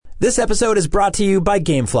This episode is brought to you by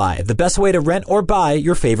GameFly, the best way to rent or buy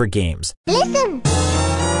your favorite games. Listen!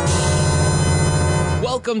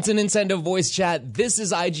 Welcome to Nintendo Voice Chat. This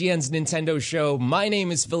is IGN's Nintendo show. My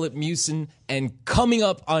name is Philip Mewson, and coming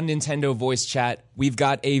up on Nintendo Voice Chat, we've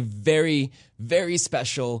got a very, very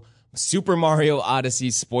special Super Mario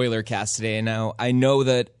Odyssey spoiler cast today. And now I know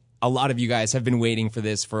that a lot of you guys have been waiting for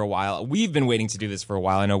this for a while. We've been waiting to do this for a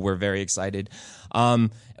while. I know we're very excited.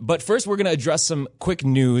 But first, we're going to address some quick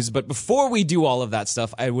news. But before we do all of that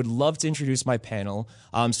stuff, I would love to introduce my panel.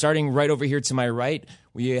 Starting right over here to my right,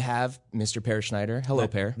 we have Mr. Per Schneider. Hello,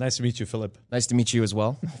 Per. Nice to meet you, Philip. Nice to meet you as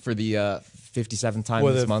well for the 57th time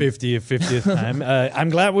For this the month. 50th time. I'm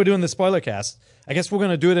glad we're doing the spoiler cast. I guess we're going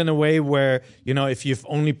to do it in a way where, you know, if you've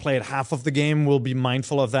only played half of the game, we'll be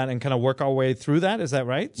mindful of that and kind of work our way through that. Is that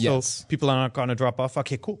right? Yes. So people are not going to drop off.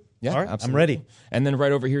 Okay, cool. Yeah, all right, absolutely. I'm ready. And then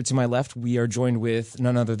right over here to my left, we are joined with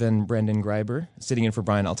none other than Brendan Greiber, sitting in for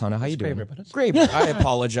Brian Altana. How you doing? Graber, but it's- Graber. I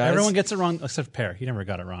apologize. Everyone gets it wrong except Per. He never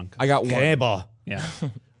got it wrong. I got one. Gable. Yeah.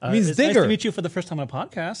 Means it's nice digger. to meet you for the first time on a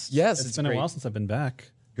podcast. Yes, It's it's been great. a while since I've been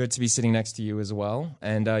back. Good to be sitting next to you as well.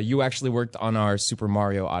 And you actually worked on our Super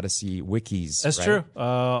Mario Odyssey wikis. That's right? true.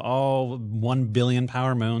 All 1 billion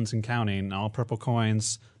power moons and counting, all purple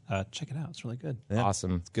coins. Check it out. It's really good. Yeah.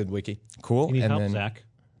 Awesome. It's good wiki. Cool. You need and help, then, Zach?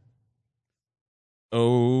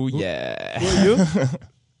 oh, yeah. Who are you?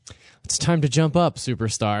 It's time to jump up,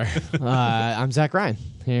 superstar. I'm Zach Ryan.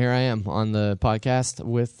 Here I am on the podcast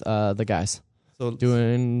with the guys So,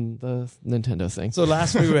 doing the Nintendo thing. so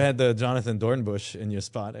last week we had the Jonathan Dornbush in your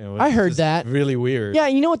spot. And it was I heard just that. Really weird. Yeah,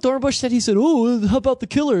 you know what Dornbush said? He said, "Oh, how about the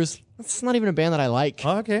Killers?" That's not even a band that I like.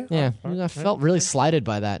 Oh, okay. Yeah, Oh, I felt really slighted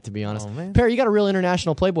by that, to be honest. Oh, man. Perry, you got a real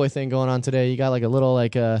international Playboy thing going on today. You got like a little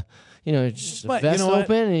just But vest you know what?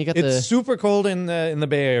 open, and you got It's the super cold in the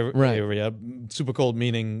Bay Right. Area. Super cold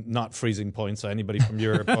meaning not freezing point. So anybody from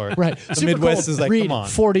Europe or right. the Super Midwest cold. is like, Read come on.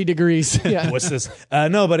 40 degrees. Yeah. What's this?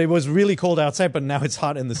 No, but it was really cold outside. But now it's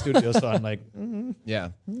hot in the studio. So I'm like, Yeah.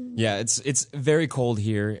 Yeah, it's very cold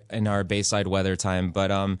here in our Bayside weather time, but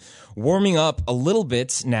warming up a little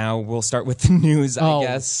bit now. We'll start with the news, I Oh.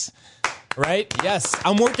 guess. Right? Yes.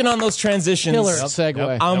 I'm working on those transitions. Killer segue.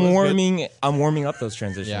 Yep. I'm warming up those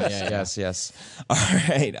transitions. Yeah. Yes. All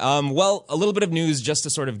right. Well, a little bit of news just to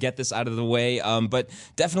sort of get this out of the way, but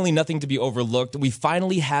definitely nothing to be overlooked. We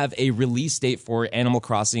finally have a release date for Animal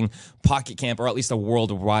Crossing Pocket Camp, or at least a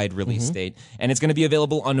worldwide release date, and it's going to be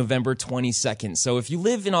available on November 22nd. So if you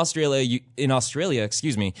live in Australia,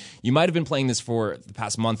 you might have been playing this for the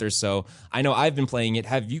past month or so. I know I've been playing it.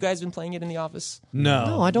 Have you guys been playing it in the office?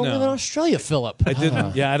 no, I don't live in Australia, Philip. I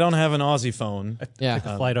didn't. Yeah, I don't have an Aussie phone. Yeah.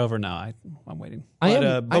 Flight over now. I'm waiting.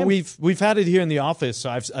 But we've had it here in the office, so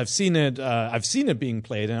I've seen it. I've seen it being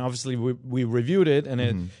played, and obviously we reviewed it,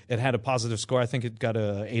 and it had a positive score. I think it got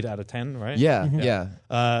a 8 out of 10, right? Yeah.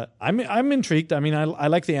 I'm intrigued. I mean, I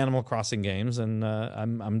like the Animal Crossing games, and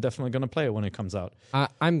I'm definitely going to play it when it comes out.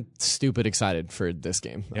 I'm stupid excited for this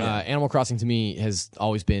game. Animal Crossing to me has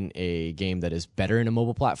always been a game that is better in a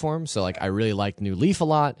mobile platform. So like I really liked New Leaf a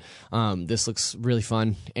lot. This looks really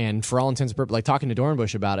fun, and for all intents and purposes, like talking to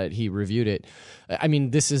Dornbush about it, he reviewed it. I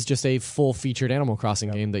mean, this is just a full-featured Animal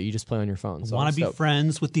Crossing game that you just play on your phone. So Want I'm to be stoked.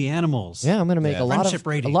 friends with the animals. Yeah, I'm gonna make a Friendship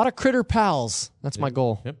rating. lot of critter pals. That's my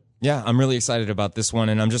goal. Yep. Yeah, I'm really excited about this one,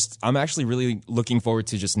 and I'm actually really looking forward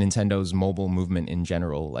to just Nintendo's mobile movement in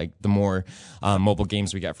general. Like the more mobile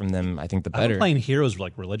games we get from them, I think the I've better. been playing Heroes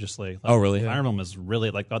like religiously. Like, Oh, really? Fire Emblem is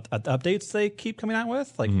really like the updates they keep coming out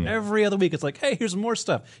with. Like every other week, it's like, hey, here's more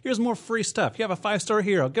stuff. Here's more free stuff. You have a 5-star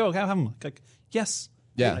hero. Go have him. Like, yes.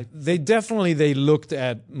 Yeah. They looked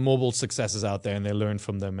at mobile successes out there, and they learned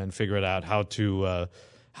from them and figured out how to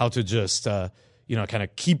just kind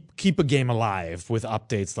of keep a game alive with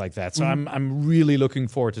updates like that. So I'm really looking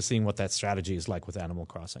forward to seeing what that strategy is like with Animal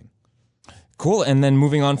Crossing. Cool. And then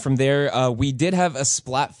moving on from there, we did have a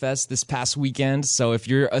Splatfest this past weekend. So if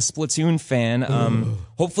you're a Splatoon fan,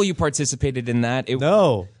 hopefully you participated in that.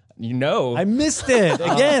 No. I missed it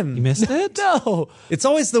again. You missed it? No. It's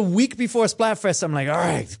always the week before Splatfest. I'm like, all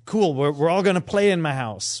right, cool. We're all going to play in my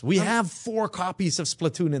house. We have 4 copies of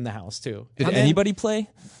Splatoon in the house, too. Did anybody play?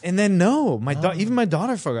 And then, no. Even my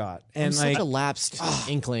daughter forgot. I'm And such a lapsed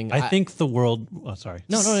inkling. I think the world. Oh, sorry.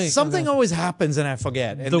 no. something always happens and I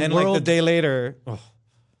forget. And The then, like, the world- day later,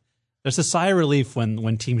 There's a sigh of relief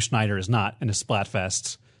when Team Schneider is not in a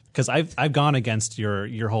Splatfest, because I've gone against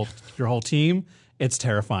your whole team, It's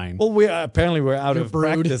terrifying. Well, we're out of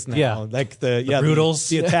brood. practice now. Yeah. Like the Broodals.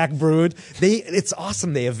 the attack brood. It's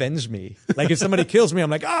awesome. They avenge me. Like if somebody kills me, I'm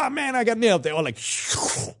like, oh man, I got nailed. They're all like,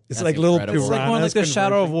 it's like little incredible. It's like one of like the piranhas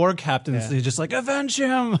Shadow of converging. War captains. They just like avenge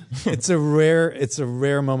him. It's a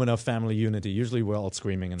rare moment of family unity. Usually we're all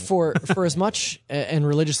screaming. And For as much and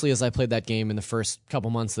religiously as I played that game in the first couple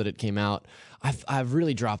months that it came out, I've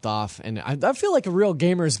really dropped off, and I feel like a real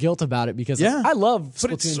gamer's guilt about it because Yeah. I love Splatoon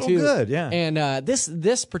But it's so 2. good, yeah. And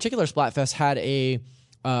this particular Splatfest had a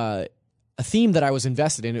theme that I was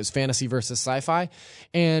invested in. It was fantasy versus sci-fi.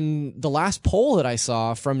 And the last poll that I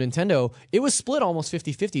saw from Nintendo, it was split almost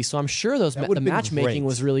 50-50. So I'm sure the would've been matchmaking great.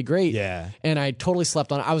 was really great. Yeah. And I totally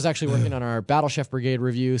slept on it. I was actually working on our Battle Chef Brigade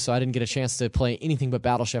review, so I didn't get a chance to play anything but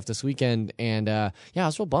Battle Chef this weekend. And I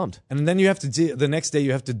was real bummed. And then you have to the next day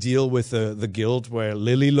you have to deal with the guild where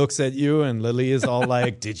Lily looks at you and Lily is all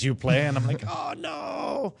like, "Did you play?" And I'm like, "Oh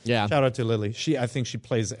no!" Yeah. Shout out to Lily. I think she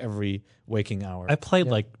plays every waking hour. I played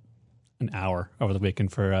like an hour over the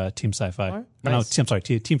weekend for Team Sci-Fi. Right. No, I'm sorry,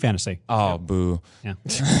 Team Fantasy. Oh, boo. Yeah,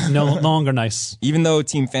 no longer nice. Even though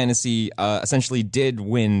Team Fantasy essentially did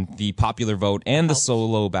win the popular vote and the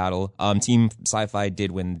solo battle, Team Sci-Fi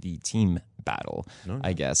did win the team battle,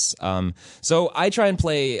 I guess. So I try and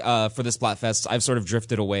play for the Splatfest. I've sort of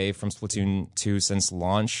drifted away from Splatoon 2 since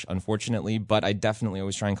launch, unfortunately, but I definitely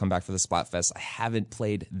always try and come back for the Splatfest. I haven't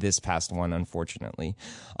played this past one, unfortunately.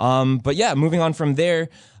 But yeah, moving on from there,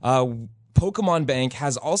 Pokemon Bank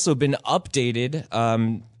has also been updated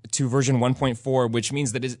to version 1.4, which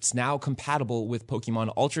means that it's now compatible with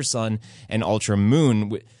Pokemon Ultra Sun and Ultra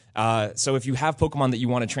Moon. So if you have Pokemon that you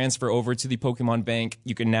want to transfer over to the Pokemon Bank,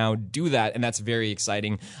 you can now do that, and that's very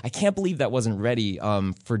exciting. I can't believe that wasn't ready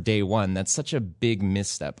for day one. That's such a big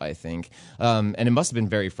misstep, I think. And it must have been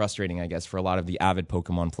very frustrating, I guess, for a lot of the avid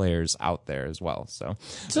Pokemon players out there as well. So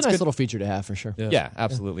It's a nice little feature to have for sure. yeah,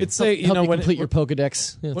 absolutely. It's a Help you complete your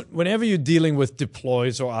Pokedex. Yeah. Whenever you're dealing with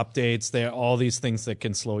deploys or updates, there are all these things that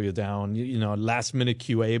can slow you down. Last minute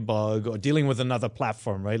QA bug or dealing with another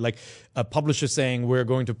platform, right? Like a publisher saying we're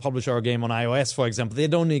going to publish our game on iOS, for example. They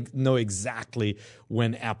don't know exactly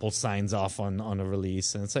when Apple signs off on a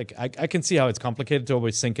release. And it's like, I can see how it's complicated to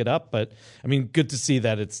always sync it up, but I mean, good to see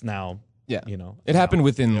that it's now. Yeah, it happened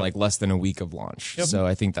within like less than a week of launch, so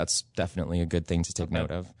I think that's definitely a good thing to take note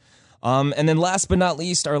of. And then last but not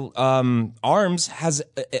least, our ARMS has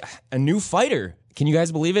a new fighter. Can you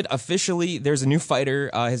guys believe it? Officially, there's a new fighter.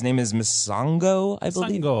 His name is Misango, I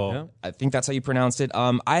believe. Sango. I think that's how you pronounce it.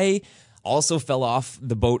 I also fell off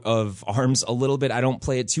the boat of ARMS a little bit. I don't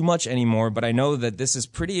play it too much anymore, but I know that this is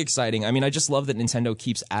pretty exciting. I mean, I just love that Nintendo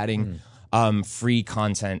keeps adding free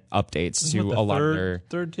content updates to a lot of their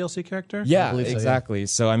third DLC character. yeah, believe so, yeah. exactly.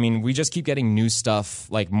 So, I mean, we just keep getting new stuff,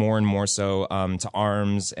 like more and more so to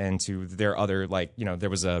ARMS and to their other, like, there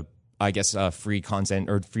was free content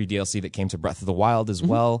or free DLC that came to Breath of the Wild as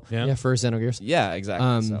well. Yeah, for Xenogears. Yeah,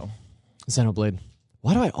 exactly. So Xenoblade.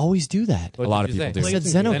 Why do I always do that? a lot of people do. You said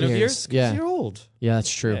Xenogears. Yeah. You're old. Yeah, that's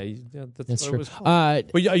true. That's That's what it true. was called.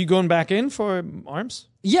 But are you going back in for ARMS?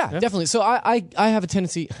 Yeah, definitely. So I have a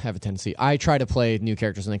tendency. I try to play new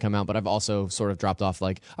characters when they come out, but I've also sort of dropped off.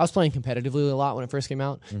 Like I was playing competitively a lot when it first came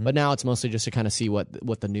out, but now it's mostly just to kind of see what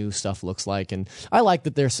the new stuff looks like. And I like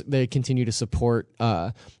that they continue to support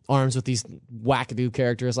ARMS with these wackadoo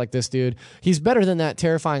characters like this dude. He's better than that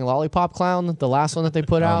terrifying lollipop clown, the last one that they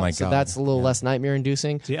put out. my So God. that's a little less nightmare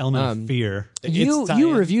inducing. The element of fear.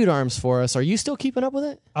 You reviewed ARMS for us. Are you still keeping up with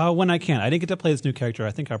it? When I can. I didn't get to play this new character.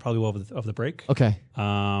 I think I probably will over the break. Okay.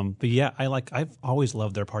 But yeah, I've always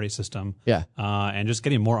loved their party system. Yeah. And just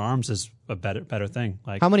getting more arms is a better thing.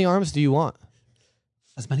 Like How many arms do you want?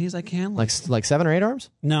 as many as I can. Like 7 or 8 arms?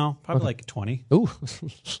 no, probably like 20. Ooh,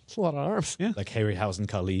 that's a lot of arms. Yeah. Like Harryhausen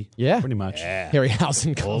Kali. Yeah. Pretty much. Harryhausen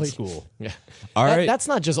Old College. school. Yeah. All right. That's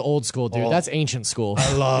not just old school, dude. That's ancient school.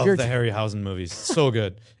 I love You're- the Harryhausen movies. So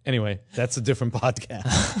good. Anyway, that's a different podcast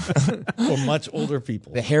for much older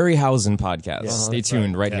people. the Harryhausen podcast. Stay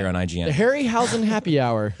tuned right here on The IGN. Harryhausen Happy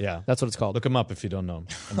Hour. Yeah. That's what it's called. Look him up if you don't know him.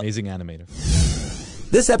 Amazing animator.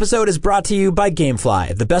 This episode is brought to you by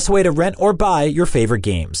GameFly, the best way to rent or buy your favorite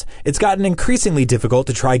games. It's gotten increasingly difficult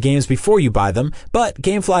to try games before you buy them, but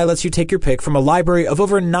GameFly lets you take your pick from a library of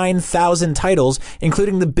over 9,000 titles,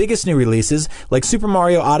 including the biggest new releases like Super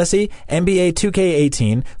Mario Odyssey, NBA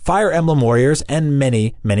 2K18, Fire Emblem Warriors, and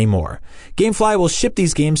many, many more. GameFly will ship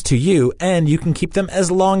these games to you, and you can keep them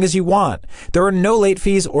as long as you want. There are no late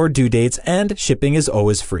fees or due dates, and shipping is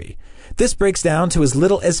always free. This breaks down to as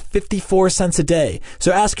little as 54 cents a day,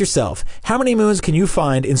 So ask yourself, how many moons can you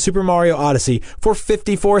find in Super Mario Odyssey for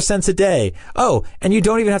 54 cents a day? Oh, and you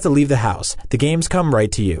don't even have to leave the house. The games come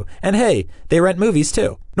right to you. And hey, they rent movies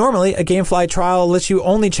too. Normally, a GameFly trial lets you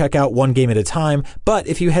only check out one game at a time, but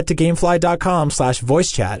if you head to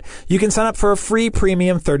gamefly.com/voicechat, you can sign up for a free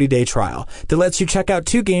premium 30-day trial that lets you check out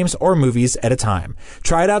 2 games or movies at a time.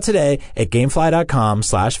 Try it out today at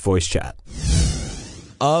gamefly.com/voicechat.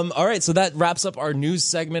 All right, so that wraps up our news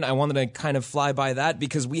segment. I wanted to kind of fly by that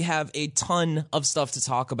because we have a ton of stuff to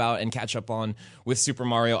talk about and catch up on with Super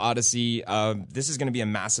Mario Odyssey. This is going to be a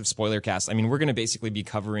massive spoiler cast. I mean, we're going to basically be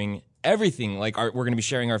covering everything. Like, we're going to be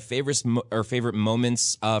sharing our favorite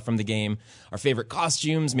moments from the game, our favorite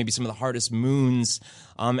costumes, maybe some of the hardest moons.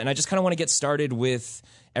 And I just kind of want to get started with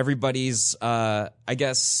everybody's, I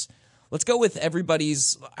guess. Let's go with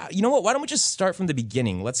everybody's. You know what? Why don't we just start from the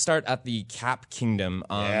beginning? Let's start at the Cap Kingdom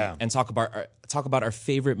and talk about our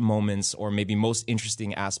favorite moments or maybe most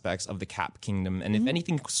interesting aspects of the Cap Kingdom, and if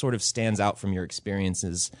anything sort of stands out from your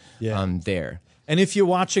experiences there. And if you're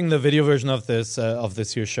watching the video version of this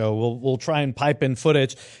here show, we'll try and pipe in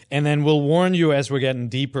footage, and then we'll warn you as we're getting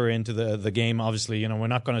deeper into the game. Obviously, we're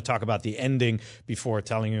not going to talk about the ending before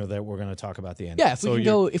telling you that we're going to talk about the ending. Yeah,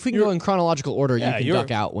 if we can go in chronological order, you can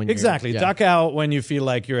duck out when exactly duck out when you feel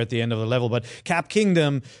like you're at the end of the level. But Cap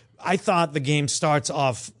Kingdom, I thought the game starts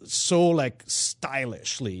off so like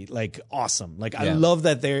stylishly, like awesome. Like I love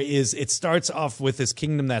that it starts off with this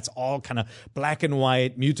kingdom that's all kind of black and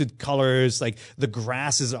white, muted colors. Like the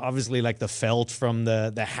grass is obviously like the felt from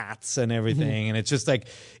the hats and everything. And it's just like,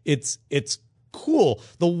 it's cool.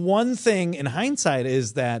 The one thing in hindsight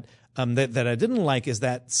is that that I didn't like is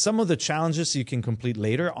that some of the challenges you can complete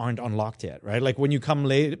later aren't unlocked yet, right? Like when you come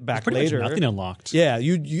back later, much nothing unlocked. Yeah,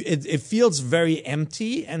 it feels very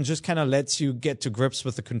empty and just kind of lets you get to grips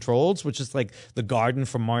with the controls, which is like the garden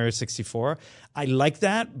from Mario 64. I like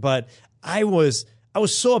that, but I was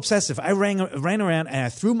so obsessive. I ran around and I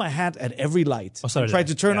threw my hat at every light. I tried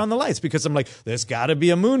to turn on the lights because I'm like, there's got to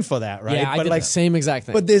be a moon for that, right? Yeah, I did the same exact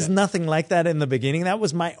thing. But there's nothing like that in the beginning. That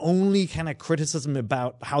was my only kind of criticism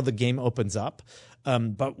about how the game opens up.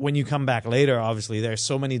 But when you come back later, obviously, there's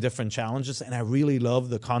so many different challenges, and I really love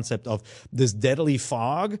the concept of this deadly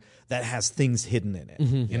fog that has things hidden in it.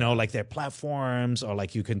 Like there are platforms, or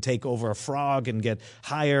like you can take over a frog and get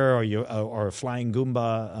higher, or a flying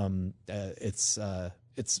Goomba. It's a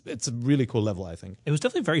really cool level, I think. It was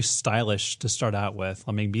definitely very stylish to start out with.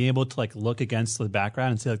 I mean, being able to like look against the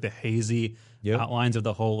background and see like the hazy outlines of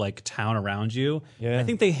the whole like town around you. Yeah. I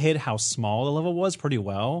think they hid how small the level was pretty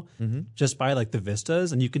well, just by like the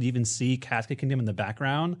vistas, and you could even see Cascade Kingdom in the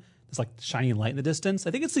background. It's like shining light in the distance.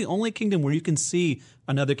 I think it's the only kingdom where you can see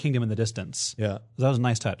another kingdom in the distance. Yeah, that was a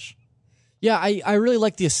nice touch. Yeah, I really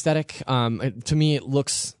like the aesthetic. To me, it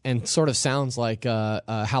looks and sort of sounds like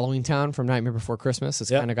Halloween Town from Nightmare Before Christmas.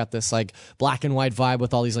 It's kind of got this like black and white vibe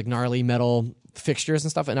with all these like gnarly metal fixtures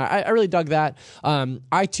and stuff, and I really dug that.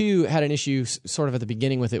 I too had an issue sort of at the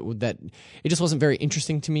beginning with it, that it just wasn't very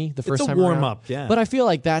interesting to me the first time around. It's a warm up, yeah. But I feel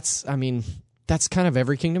like that's kind of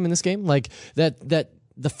every kingdom in this game. Like that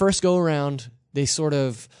the first go around, they sort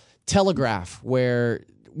of telegraph where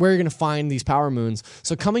you're going to find these power moons.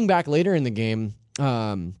 So coming back later in the game,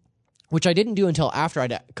 which I didn't do until after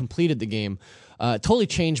I'd completed the game, totally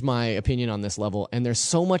changed my opinion on this level. And there's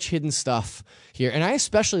so much hidden stuff here, and I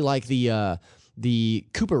especially like the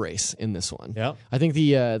Koopa race in this one. Yeah, I think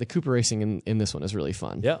the Koopa racing in this one is really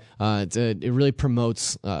fun. Yeah, it really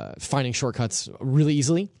promotes finding shortcuts really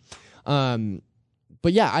easily.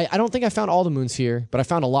 But yeah, I don't think I found all the moons here, but I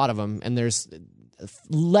found a lot of them, and there's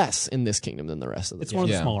less in this kingdom than the rest of the. It's one of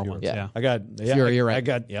the smaller ones. Yeah, You're right.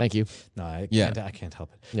 Thank you. No, I can't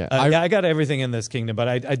help it. Yeah, I got everything in this kingdom, but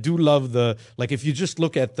I do love if you just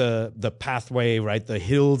look at the pathway, right, the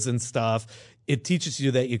hills and stuff. It teaches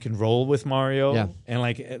you that you can roll with Mario,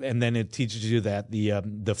 and then it teaches you that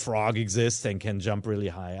the frog exists and can jump really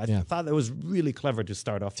high. I thought that was really clever to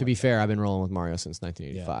start off. To be fair, I've been rolling with Mario since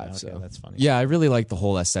 1985, so that's funny. Yeah, I really like the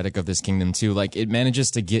whole aesthetic of this kingdom too. Like it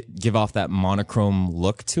manages to give off that monochrome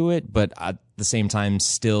look to it, but at the same time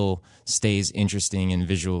still stays interesting and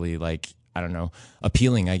visually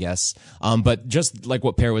appealing, I guess. But just like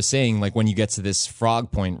what Per was saying, like when you get to this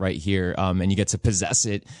frog point right here, and you get to possess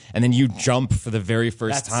it, and then you jump for the very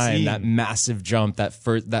first time, that massive jump, that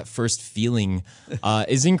first feeling,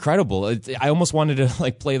 is incredible. I almost wanted to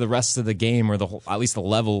like play the rest of the game or at least the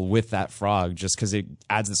level with that frog, just because it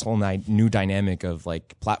adds this whole new dynamic of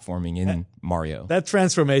like platforming in Mario. That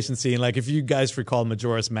transformation scene, like if you guys recall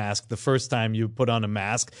Majora's Mask, the first time you put on a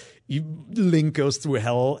mask, Link goes through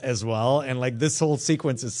hell as well, and like this whole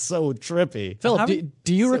sequence is so trippy. Philip,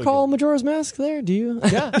 do you recall Majora's Mask there? Do you?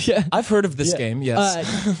 Yeah. Yeah. I've heard of this game,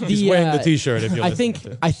 yes. He's wearing the T-shirt. If you're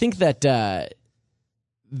I think that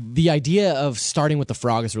the idea of starting with the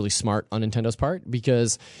frog is really smart on Nintendo's part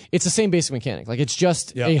because it's the same basic mechanic. Like it's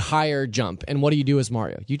just a higher jump. And what do you do as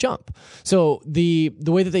Mario? You jump. So the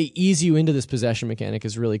way that they ease you into this possession mechanic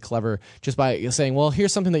is really clever just by saying, well,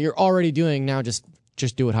 here's something that you're already doing. Now just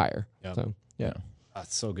do it higher. Yep. So, yeah.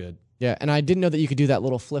 That's so good. Yeah, and I didn't know that you could do that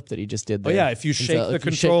little flip that he just did there. Oh yeah, if you shake the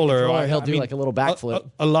controller, he'll do like a little backflip.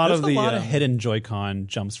 A lot There's of the a lot of hidden Joy-Con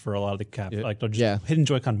jumps for a lot of the hidden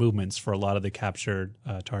Joy-Con movements for a lot of the captured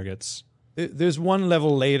targets. There's one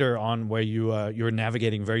level later on where you're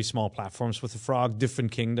navigating very small platforms with the frog,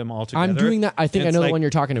 different kingdom altogether. I'm doing that. I think I know the one you're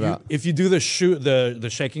talking about. If you do the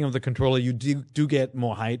shaking of the controller, you do get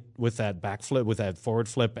more height with that backflip, with that forward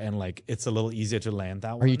flip, and like it's a little easier to land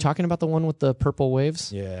that one. Are you talking about the one with the purple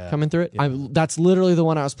waves? Yeah. Coming through it? Yeah. That's literally the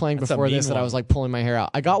one I was playing That's a before mean this that I one. was like pulling my hair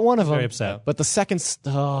out. I got one of them. Very upset. But the second...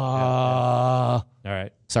 All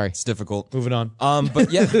right. Sorry. It's difficult. Moving on.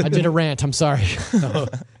 But yeah. I did a rant. I'm sorry.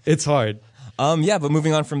 It's hard. Yeah, but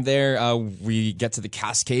moving on from there, we get to the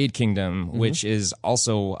Cascade Kingdom, which is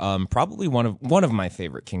also probably one of my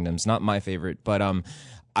favorite kingdoms. Not my favorite, but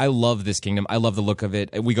I love this kingdom. I love the look of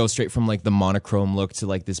it. We go straight from like the monochrome look to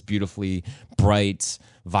like this beautifully bright,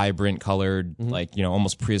 vibrant colored, like, you know,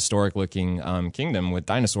 almost prehistoric looking kingdom with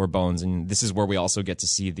dinosaur bones. And this is where we also get to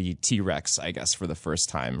see the T-Rex, I guess, for the first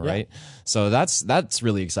time, right? So that's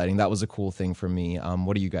really exciting. That was a cool thing for me.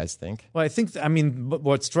 What do you guys think? Well, I mean,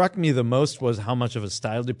 what struck me the most was how much of a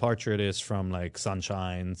style departure it is from like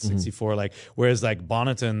Sunshine 64. Like, whereas like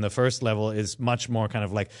Bonneton, the first level, is much more kind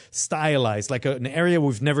of like stylized, like an area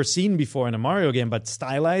we've never seen before in a Mario game, but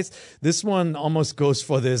stylized. This one almost goes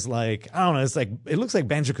for this, like, I don't know, it's like, it looks like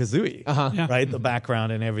Banjo-Kazooie, right? The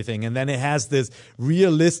background and everything. And then it has this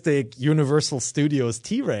realistic Universal Studios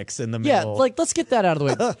T-Rex in the middle. Yeah, like, let's get that out of the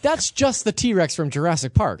way. That's just the T-Rex from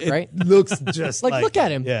Jurassic Park, right? It looks just like, look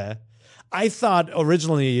at him. Yeah. I thought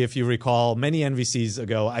originally, if you recall, many NVCs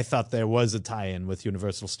ago, I thought there was a tie-in with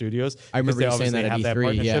Universal Studios. I remember you saying that at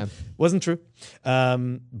E3, yeah. Wasn't true.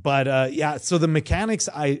 But yeah, so the mechanics,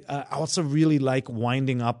 I also really like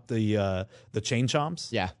winding up the chain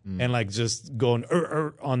chomps. Yeah. And like just going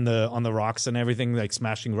on the rocks and everything, like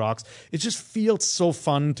smashing rocks. It just feels so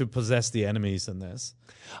fun to possess the enemies in this.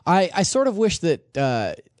 I sort of wish that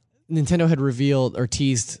Nintendo had revealed or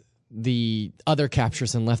teased the other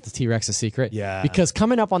captures and left the T-Rex a secret. Yeah. Because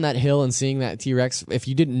coming up on that hill and seeing that T-Rex, if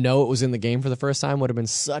you didn't know it was in the game for the first time, would have been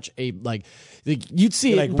such a, like you'd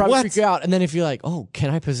see it and probably freak you out. And then if you're like, oh, can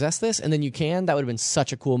I possess this? And then you can, that would have been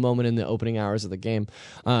such a cool moment in the opening hours of the game.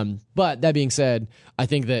 But that being said, I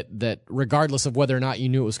think that regardless of whether or not you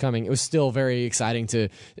knew it was coming, it was still very exciting to,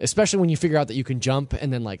 especially when you figure out that you can jump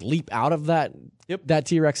and then like leap out of that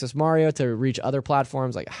T-Rex as Mario to reach other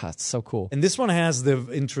platforms. Like, it's so cool. And this one has the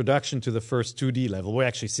introduction to the first 2D level. We're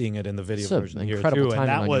actually seeing it in the video version here too. And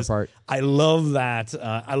that was, I love that.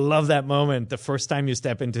 I love that moment. The first time you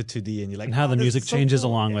step into 2D and you're like, and how the music changes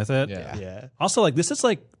along with it. Yeah. Also, like, this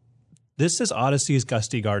is Odyssey's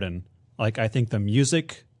Gusty Garden. Like, I think the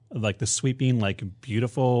music, like the sweeping, like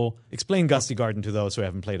beautiful. Explain Gusty Garden to those who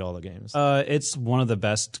haven't played all the games. It's one of the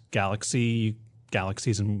best galaxies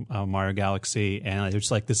in Mario Galaxy, and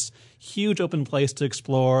it's like this huge open place to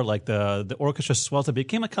explore. Like the orchestra swells. It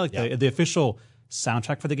became like the official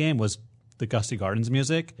soundtrack for the game was the Gusty Gardens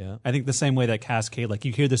music. Yeah. I think the same way that Cascade, like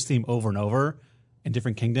you hear this theme over and over in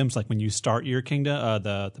different kingdoms. Like when you start your kingdom,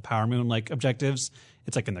 the Power Moon like objectives,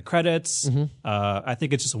 it's like in the credits. I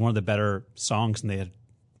think it's just one of the better songs, and they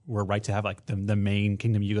were right to have like the main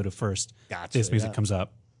kingdom you go to first. Gotcha, this music comes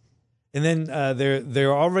up. And then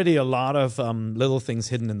there are already a lot of little things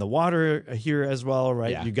hidden in the water here as well,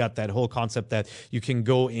 right? Yeah. You got that whole concept that you can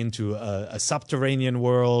go into a subterranean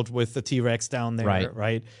world with the T-Rex down there,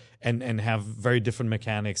 right? And have very different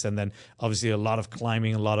mechanics, and then obviously a lot of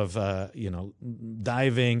climbing, a lot of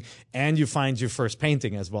diving, and you find your first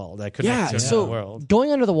painting as well that connects you to the world.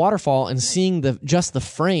 Going under the waterfall and seeing just the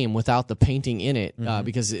frame without the painting in it,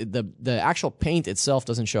 because the actual paint itself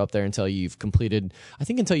doesn't show up there until you've completed. I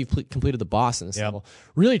think until you've completed the boss in this level,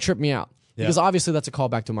 really tripped me out. Because obviously that's a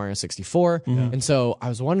callback to Mario 64. And so I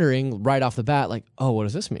was wondering right off the bat, like, oh, what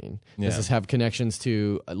does this mean? Does this have connections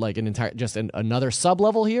to like an entire, another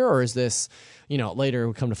sub-level here? Or is this, later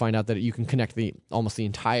we come to find out that you can connect almost the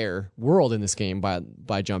entire world in this game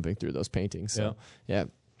by jumping through those paintings. So, yeah.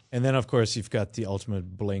 And then, of course, you've got the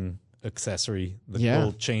ultimate bling accessory, the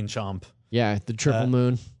gold chain chomp. Yeah, the triple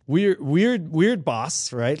moon. Weird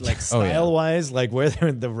boss, right? Like style wise, like where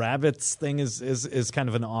the rabbits thing is kind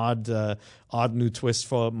of an odd new twist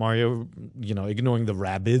for Mario. Ignoring the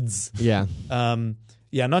rabbids. Yeah.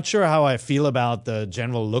 Not sure how I feel about the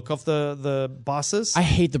general look of the bosses. I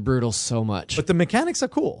hate the Brutals so much. But the mechanics are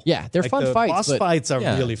cool. Yeah, they're fun the fights. Boss fights are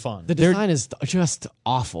really fun. The design is just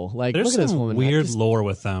awful. Like, There's look at this some woman. weird lore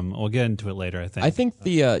with them. We'll get into it later, I think. I think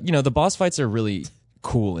the boss fights are really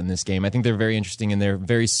cool in this game. I think they're very interesting and they're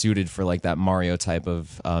very suited for like that Mario type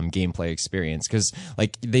of gameplay experience because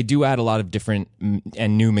like they do add a lot of different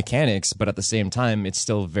and new mechanics, but at the same time it's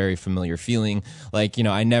still a very familiar feeling. Like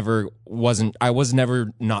I was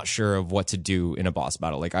never not sure of what to do in a boss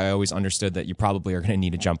battle. Like I always understood that you probably are going to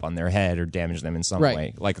need to jump on their head or damage them in some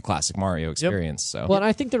way, like a classic Mario experience. So well, and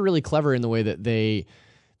I think they're really clever in the way that they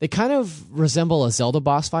kind of resemble a Zelda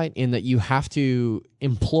boss fight in that you have to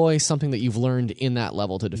employ something that you've learned in that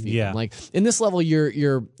level to defeat them. Like in this level,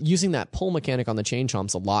 you're using that pull mechanic on the chain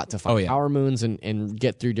chomps a lot to find power moons and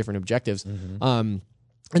get through different objectives. And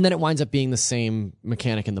then it winds up being the same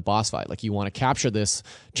mechanic in the boss fight. Like you want to capture this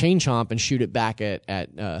chain chomp and shoot it back at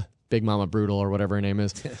Big Mama Brutal or whatever her name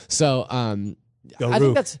is. So I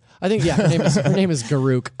think her name is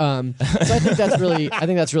Garuk. So I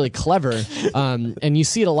think that's really clever. And you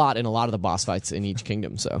see it a lot in a lot of the boss fights in each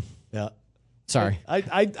kingdom. So yeah. Sorry.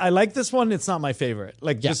 I like this one. It's not my favorite.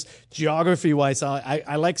 Like just geography wise,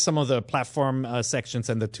 I like some of the platform sections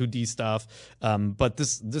and the 2D stuff. But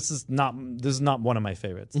this is not one of my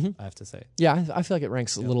favorites. I have to say. Yeah, I feel like it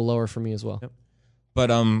ranks a little lower for me as well. Yep. But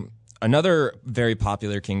another very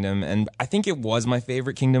popular kingdom, and I think it was my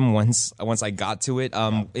favorite kingdom once I got to it,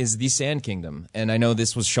 is the Sand Kingdom. And I know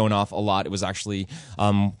this was shown off a lot. It was actually,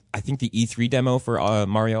 I think the E3 demo for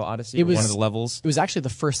Mario Odyssey. It was one of the levels. It was actually the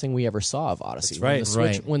first thing we ever saw of Odyssey. That's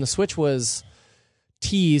right. When the Switch was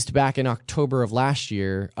teased back in October of last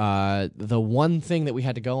year, the one thing that we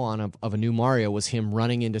had to go on of a new Mario was him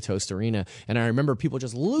running into Toast Arena. And I remember people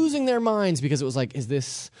just losing their minds because it was like, is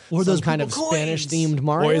this some kind of Spanish-themed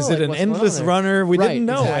Mario? Or is it an endless runner? We didn't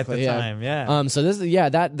know exactly, at the time. Yeah. So this,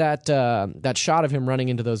 that shot of him running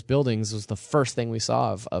into those buildings was the first thing we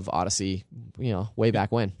saw of Odyssey, way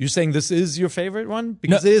back when. You're saying this is your favorite one?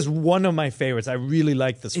 Because it is one of my favorites. I really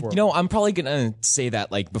like this world. I'm probably gonna say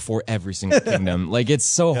that like before every single kingdom. Like it's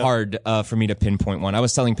so hard for me to pinpoint one. I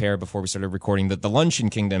was telling Pear before we started recording that the Luncheon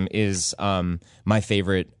Kingdom is my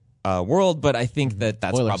favorite world, but I think that's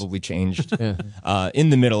probably changed in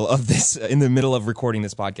the middle of recording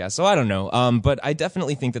this podcast. So I don't know. But I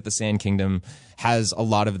definitely think that the Sand Kingdom has a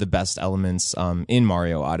lot of the best elements in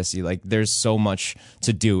Mario Odyssey. Like there's so much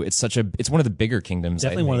to do. It's one of the bigger kingdoms.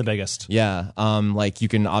 Definitely one of the biggest. Yeah. Like you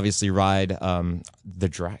can obviously ride the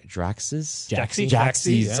Draxes.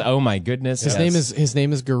 Jaxies. Yeah. Oh my goodness. His name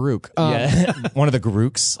is Garuk. One of the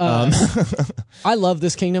Garuks. I love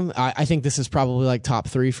this kingdom. I think this is probably like top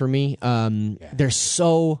 3 for me. There's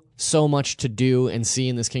so much to do and see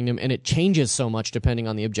in this kingdom, and it changes so much depending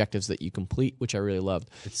on the objectives that you complete, which I really loved.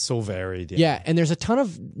 It's so varied. Yeah, and there's a ton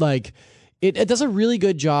of like, it does a really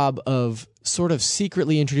good job of sort of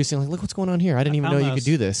secretly introducing, like, look what's going on here. I didn't even know you could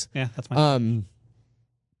do this. Yeah, that's my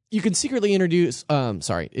you can secretly introduce,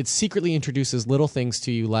 it secretly introduces little things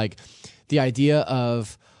to you, like the idea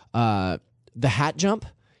of the hat jump.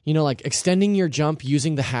 Like extending your jump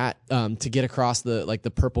using the hat to get across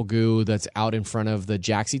the purple goo that's out in front of the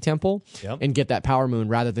Jaxi temple and get that power moon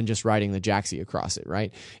rather than just riding the Jaxi across it,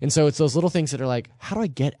 right? And so it's those little things that are like, how do I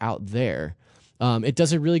get out there? It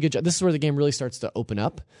does a really good job. This is where the game really starts to open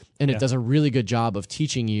up, and it does a really good job of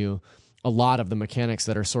teaching you a lot of the mechanics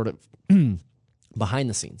that are sort of behind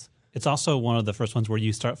the scenes. It's also one of the first ones where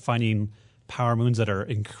you start finding power moons that are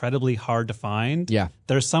incredibly hard to find. Yeah.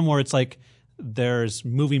 There's some where it's like, there's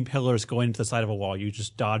moving pillars going to the side of a wall. You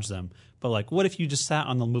just dodge them. But like, what if you just sat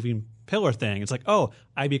on the moving pillar thing? It's like, oh,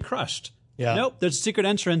 I'd be crushed. Yeah. Nope, there's a secret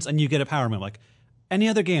entrance and you get a power move. Like any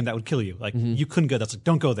other game that would kill you. Like you couldn't go. That's like,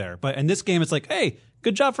 don't go there. But in this game, it's like, hey,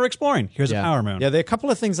 good job for exploring. Here's a power moon. Yeah, there are a couple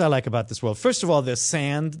of things I like about this world. First of all, the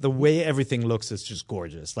sand, the way everything looks is just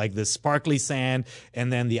gorgeous. Like the sparkly sand,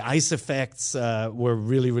 and then the ice effects were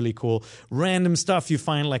really, really cool. Random stuff you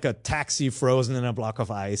find, like a taxi frozen in a block of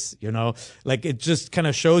ice, Like it just kind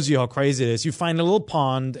of shows you how crazy it is. You find a little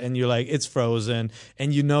pond, and you're like, it's frozen,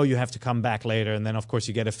 and you have to come back later. And then, of course,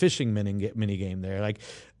 you get a fishing mini game there. Like,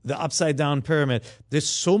 the upside down pyramid. There's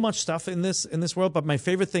so much stuff in this world, but my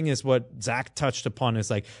favorite thing is what Zach touched upon is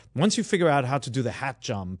like once you figure out how to do the hat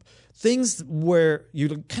jump, things where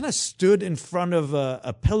you kind of stood in front of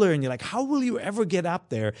a pillar and you're like, how will you ever get up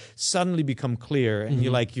there? Suddenly become clear, and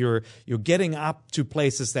you're getting up to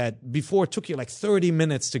places that before took you like 30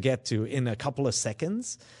 minutes to get to in a couple of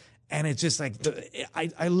seconds. And it's just like,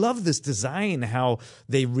 I love this design, how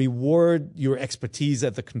they reward your expertise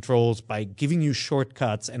at the controls by giving you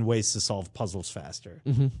shortcuts and ways to solve puzzles faster.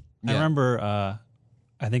 I remember,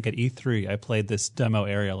 I think at E3, I played this demo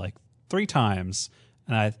area like 3 times.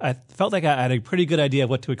 And I felt like I had a pretty good idea of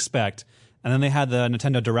what to expect. And then they had the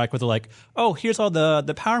Nintendo Direct where they're like, oh, here's all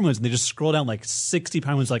the power moves. And they just scroll down like 60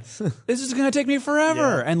 power moves, like, this is going to take me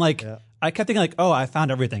forever. And like, I kept thinking like, oh, I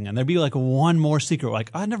found everything. And there'd be like one more secret.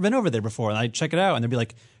 Like, I've never been over there before. And I'd check it out and there'd be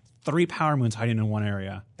like 3 power moons hiding in one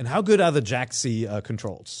area. And how good are the JAXI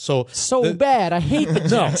controls? So bad. I hate the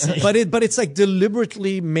JAXI. but it's like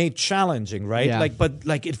deliberately made challenging, right? Yeah. But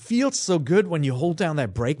it feels so good when you hold down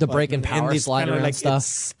that brake button. brake and power it's slide kinda around like stuff.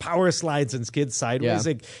 it's power slides and skids sideways.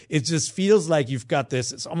 Yeah. Like, it just feels like you've got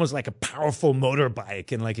this. It's almost like a powerful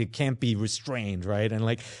motorbike, and like it can't be restrained, right? And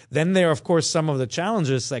like then there are of course some of the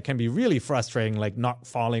challenges that can be really frustrating, like not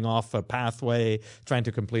falling off a pathway, trying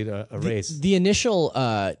to complete a race. The initial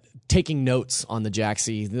taking notes on the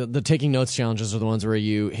JAXI, the taking notes challenges are the ones where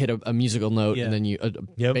you hit a musical note and then you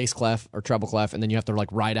bass clef or treble clef, and then you have to like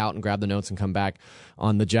ride out and grab the notes and come back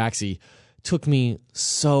on the JAXI. Took me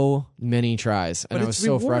so many tries, and I was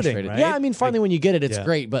so frustrated. Right? Yeah, I mean, finally when you get it, it's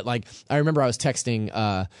great. But like, I remember I was texting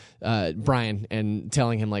Brian and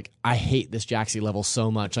telling him like, I hate this JAXI level so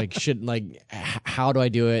much. Like, how do I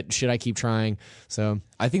do it? Should I keep trying? So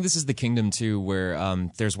I think this is the kingdom too, where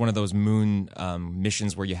there's one of those moon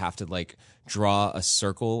missions where you have to like draw a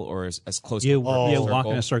circle or as close to a walk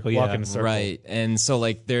in a circle. Walk in a circle. Right. And so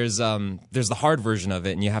like there's the hard version of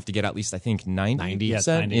it, and you have to get at least I think 90%. Yes,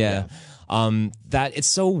 90, yeah. That it's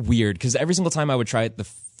so weird because every single time I would try it the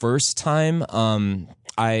first time,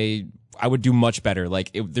 I would do much better.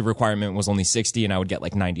 Like the requirement was only 60 and I would get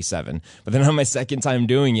like 97. But then on my second time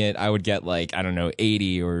doing it, I would get like, I don't know,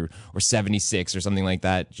 80 or 76 or something like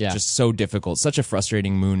that. Yeah. Just so difficult. Such a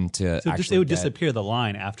frustrating moon to actually it would get. disappear the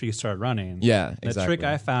line after you started running. Yeah, The exactly. trick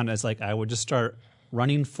I found is like I would just start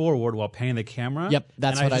running forward while panning the camera. Yep,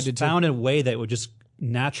 that's and what I just did too. found a way that would just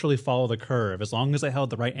naturally follow the curve. As long as I held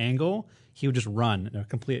the right angle, he would just run in a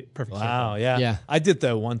complete perfect Wow, circle. yeah. I did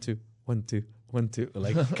the 1 2 1 2 1 2,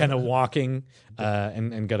 like kind of walking,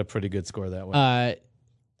 and got a pretty good score that way.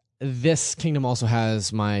 This kingdom also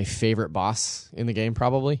has my favorite boss in the game,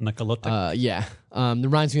 probably. Nakalotek. Yeah.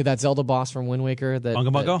 Reminds me of that Zelda boss from Wind Waker.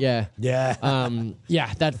 Bunga Bunga? Yeah. Yeah.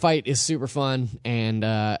 Yeah, that fight is super fun, and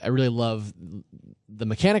I really love the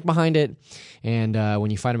mechanic behind it. And when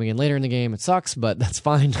you fight him again later in the game, it sucks, but that's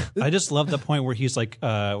fine. I just love the point where he's like,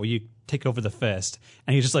 where you take over the fist,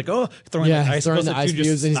 and he's just like, throwing the ice throwing the balls at ice you, just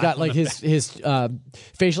cubes, and he's got smack like him in the his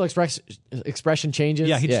facial expression changes.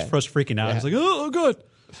 Yeah, he just first freaking out. He's like, oh, good.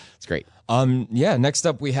 It's great. Next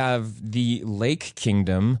up we have the Lake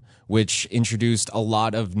Kingdom, which introduced a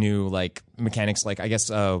lot of new like mechanics, like I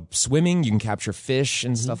guess swimming. You can capture fish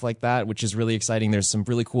and stuff like that, which is really exciting. There's some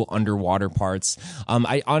really cool underwater parts.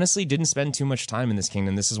 I honestly didn't spend too much time in this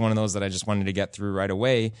kingdom. This is one of those that I just wanted to get through right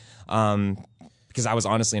away. Because I was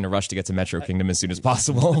honestly in a rush to get to Metro Kingdom as soon as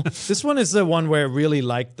possible. This one is the one where I really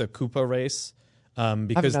like the Koopa race.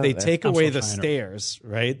 Because they take away the stairs,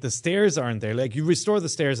 right? The stairs aren't there. Like you restore the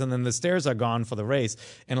stairs, and then the stairs are gone for the race.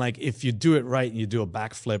 And like if you do it right and you do a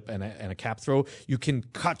backflip and a cap throw, you can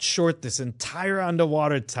cut short this entire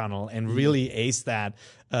underwater tunnel and really ace that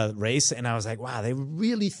race. And I was like, wow, they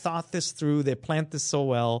really thought this through. They planned this so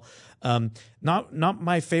well. Not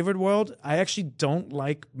my favorite world. I actually don't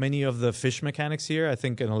like many of the fish mechanics here. I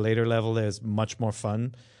think in a later level there's much more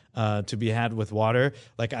fun to be had with water.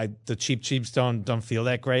 Like the cheeps don't feel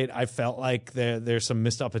that great. I felt like there's some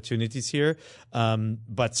missed opportunities here,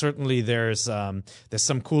 but certainly there's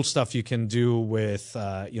some cool stuff you can do with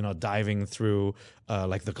diving through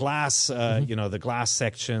like the glass, the glass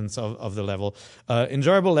sections of the level.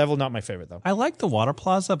 Enjoyable level, not my favorite though. I like the water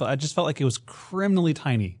plaza, but I just felt like it was criminally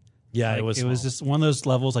tiny. Yeah, Like, it was. It was just one of those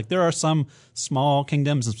levels. Like there are some small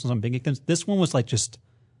kingdoms and some big kingdoms. This one was like just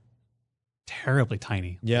terribly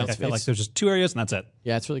tiny. Yeah, Like, I felt like there's just 2 areas and that's it.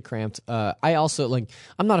 Yeah, it's really cramped. I also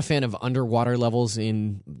I'm not a fan of underwater levels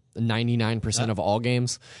in 99% of all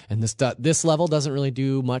games, and this level doesn't really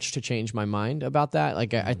do much to change my mind about that.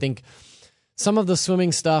 Like I think some of the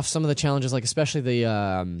swimming stuff, some of the challenges, like especially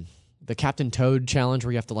the the Captain Toad challenge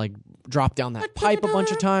where you have to like drop down that pipe a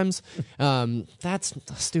bunch of times. That's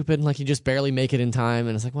stupid. Like you just barely make it in time,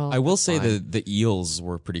 and it's like, well, I will say fine. the eels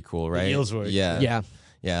were pretty cool, right? eels were-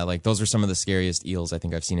 yeah. Like those are some of the scariest eels I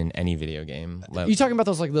think I've seen in any video game. You talking about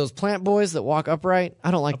those plant boys that walk upright?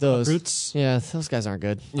 I don't like those. Roots. Yeah, those guys aren't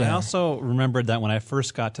good. I also remembered that when I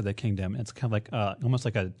first got to the kingdom, it's kind of like almost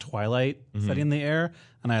like a Twilight setting in the air,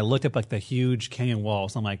 and I looked up like the huge canyon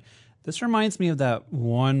walls. I'm like, this reminds me of that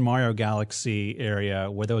one Mario Galaxy area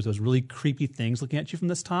where there was those really creepy things looking at you from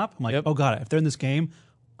this top. I'm like, oh god, if they're in this game,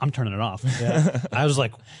 I'm turning it off. Yeah. I was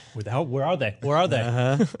like, where are they? Where are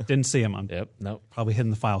they? Didn't see them. Nope. Probably hidden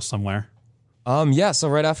the file somewhere. So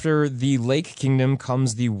right after the Lake Kingdom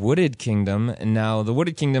comes the Wooded Kingdom, and now the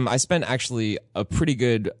Wooded Kingdom, I spent actually a pretty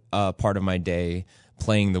good part of my day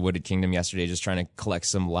playing the Wooded Kingdom yesterday, just trying to collect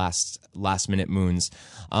some last minute moons.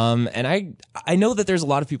 And I know that there's a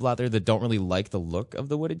lot of people out there that don't really like the look of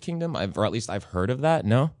the Wooded Kingdom, or at least I've heard of that.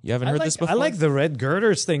 No, you haven't heard this before. I like the red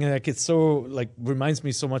girders thing. Like it's so like reminds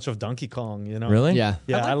me so much of Donkey Kong. You know? Really? Yeah.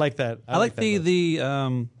 Yeah, I like that. I like that the look.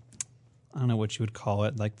 I don't know what you would call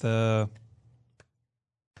it, like the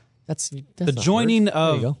That's the not joining a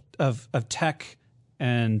word. There you of tech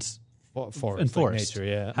and forest, and forest. like nature.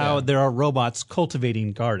 Yeah. How there are robots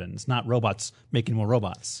cultivating gardens, not robots making more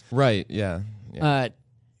robots. Right, yeah. go.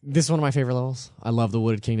 This is one of my favorite levels. I love the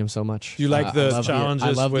Wooded Kingdom so much. Do you like I the love challenges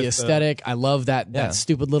I love with the aesthetic. I love that Yeah.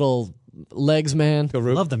 stupid little legs, man. I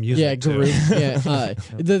love the music. Yeah, too. Garuk. Yeah,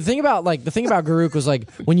 the thing about Garuk was like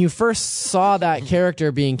when you first saw that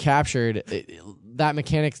character being captured, that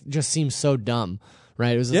mechanic just seems so dumb,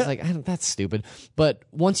 right? It was just like that's stupid. But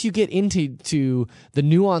once you get into the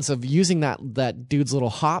nuance of using that dude's little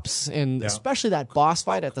hops, and especially that boss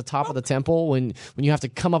fight at the top of the temple when you have to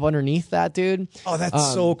come up underneath that dude. Oh,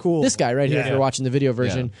 that's so cool. This guy right here, if Yeah. you're watching the video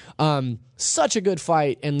version. Such a good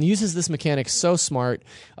fight and uses this mechanic so smart.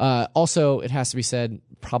 Also, it has to be said,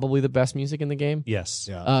 probably the best music in the game. Yes.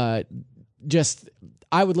 Yeah.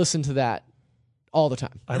 I would listen to that all the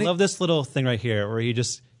time. I love this little thing right here where he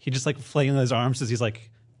just like flailing his arms as he's like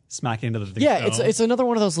smacking into the Yeah, stone. it's another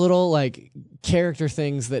one of those little like character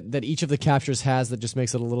things that each of the captures has that just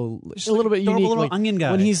makes it a little bit adorable unique. little Like, onion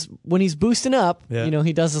guy. when he's boosting up, Yeah.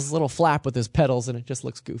 he does this little flap with his pedals and it just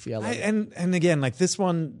looks goofy. I love it. And again, like this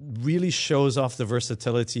one really shows off the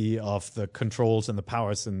versatility of the controls and the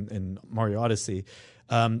powers in Mario Odyssey.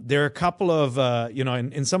 There are a couple of,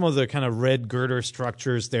 in some of the kind of red girder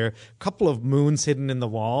structures, there are a couple of moons hidden in the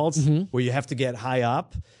walls where you have to get high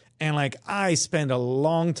up. And like I spent a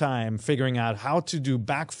long time figuring out how to do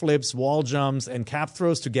backflips, wall jumps, and cap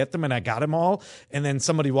throws to get them, and I got them all. And then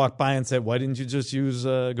somebody walked by and said, "Why didn't you just use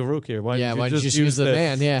Garuk here? Why didn't you just use the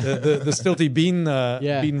man? Yeah, the stilty bean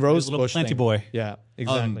bean rose little bush planty thing?" boy. Yeah,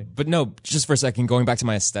 exactly. But no, just for a second, going back to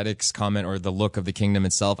my aesthetics comment or the look of the kingdom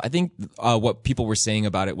itself, I think what people were saying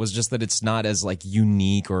about it was just that it's not as like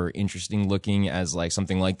unique or interesting looking as like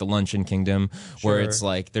something like the Luncheon Kingdom, where it's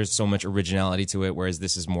like there's so much originality to it, whereas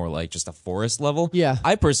this is more like just a forest level. Yeah.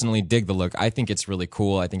 I personally dig the look. I think it's really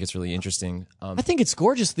cool. I think it's really interesting. I think it's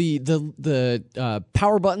gorgeous. The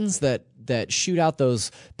power buttons that shoot out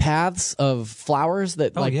those paths of flowers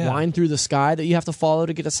that wind through the sky that you have to follow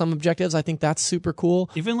to get to some objectives. I think that's super cool.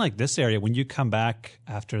 Even like this area, when you come back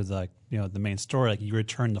after the main story, like you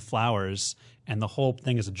return the flowers, and the whole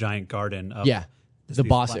thing is a giant garden of The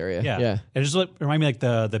boss area. Yeah. It just remind me like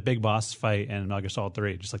the big boss fight in Metal Gear Solid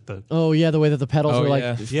 3, just like the Oh yeah, the way that the pedals were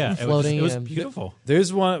like floating. It was and- beautiful.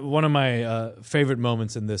 There's one of my favorite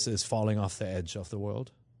moments in this is falling off the edge of the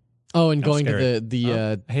world. Oh, and going scary. to the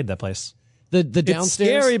I hate that place. the downstairs. It's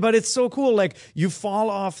scary, but it's so cool. Like you fall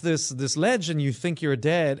off this ledge and you think you're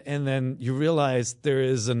dead, and then you realize there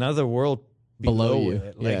is another world below Below you.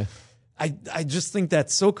 it. Like, Yeah. I just think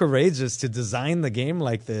that's so courageous to design the game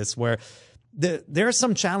like this, where there are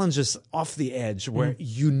some challenges off the edge where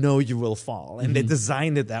you will fall, and they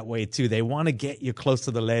designed it that way too. They want to get you close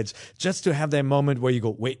to the ledge just to have that moment where you go,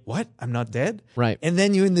 "Wait, what? I'm not dead?" Right. And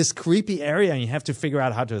then you're in this creepy area and you have to figure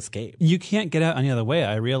out how to escape. You can't get out any other way.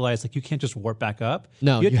 I realized like you can't just warp back up.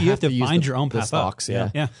 No, you have to use find the- your own the path stalks,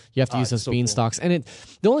 up. Yeah, you have to use those so bean cool. stalks. And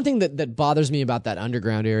the only thing that bothers me about that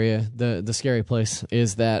underground area, the scary place,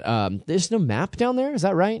 is that there's no map down there. Is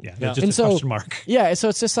that right? Yeah, there's And just a question mark. Yeah, so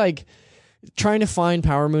it's just like trying to find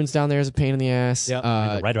power moons down there is a pain in the ass.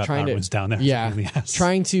 Yeah. Right about trying power moons down there is a Yeah, pain in the ass.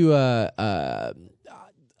 trying to.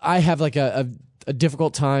 I have like a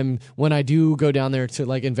difficult time when I do go down there to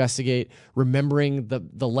like investigate, remembering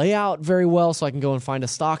the layout very well, so I can go and find a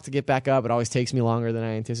stock to get back up. It always takes me longer than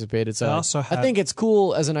I anticipated. So I also I have- think it's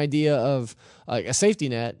cool as an idea of like a safety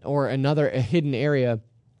net or a hidden area.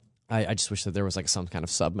 I just wish that there was like some kind of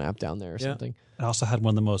sub map down there or something. It also had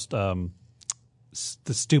one of the most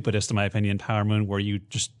the stupidest, in my opinion, Power Moon, where you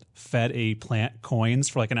just fed a plant coins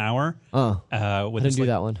for like an hour. I didn't do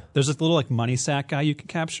that one. There's this little like money sack guy you can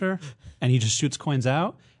capture, and he just shoots coins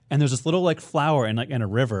out. And there's this little like flower in a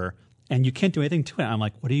river, and you can't do anything to it. I'm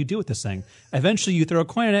like, what do you do with this thing? Eventually, you throw a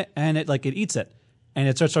coin in it, and it eats it, and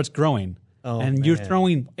it starts growing. And you're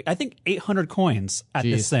throwing, I think, 800 coins at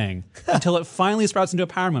this thing until it finally sprouts into a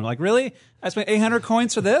Power Moon. Like, really? I spent 800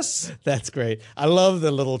 coins for this? That's great. I love the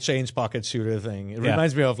little change pocket shooter thing. It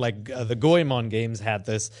reminds me of like the Goemon games had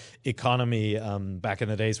this economy back in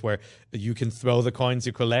the days where you can throw the coins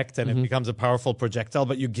you collect and it becomes a powerful projectile,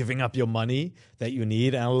 but you're giving up your money that you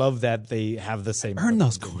need. And I love that they have the same. Earn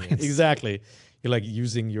those coins. Exactly. You're like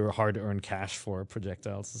using your hard-earned cash for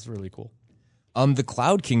projectiles. It's really cool. The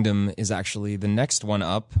Cloud Kingdom is actually the next one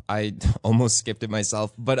up. I almost skipped it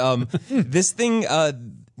myself, but this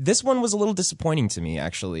one was a little disappointing to me,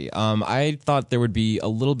 actually. I thought there would be a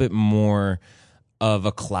little bit more of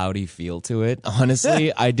a cloudy feel to it.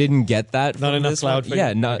 Honestly, I didn't get that. Not enough cloud.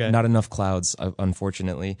 Yeah, not enough clouds,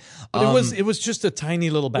 unfortunately. But it was just a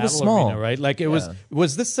tiny little battle arena, right? Like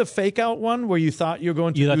was this a fake out one where you thought you were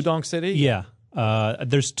going to Udon City? Yeah.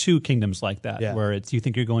 There's two kingdoms like that where you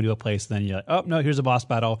think you're going to a place, then you're like, oh no, here's a boss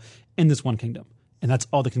battle in this one kingdom, and that's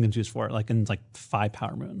all the kingdom's used for. Like, and it's like 5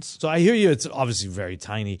 Power Moons. So I hear you. It's obviously very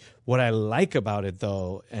tiny. What I like about it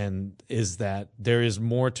though, is that there is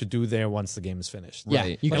more to do there once the game is finished. Yeah,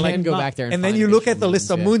 right. you can go back there, and then find you look at the moons,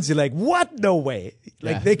 list of moons. You're like, what? No way!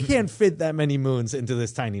 Like they can't fit that many moons into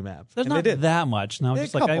this tiny map. There's not that much. No,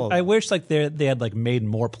 just like I wish like they had like made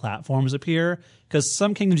more platforms appear. Because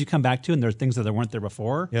some kingdoms you come back to and there are things that weren't there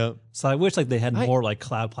before. Yep. So I wish like they had more like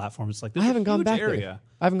cloud platforms. Like I haven't gone back area. there.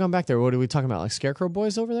 I haven't gone back there. What are we talking about? Like Scarecrow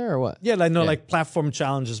Boys over there or what? Yeah, like platform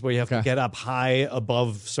challenges where you have to get up high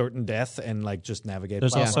above certain death and like just navigate.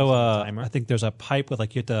 There's also I think there's a pipe with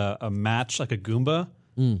like you have to match like a Goomba.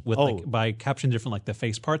 With like by capturing different like the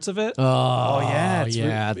face parts of it. Oh yeah,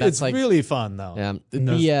 it's like really fun though.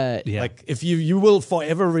 Yeah, like if you will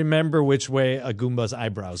forever remember which way a Goomba's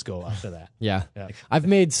eyebrows go after that. Yeah. I've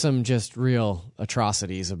made some just real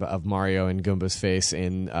atrocities of Mario and Goomba's face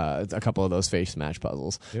in a couple of those face match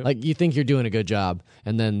puzzles. Yep. Like you think you're doing a good job,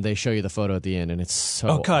 and then they show you the photo at the end, and it's so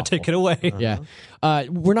oh god, awful. take it away. Yeah,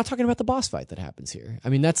 we're not talking about the boss fight that happens here. I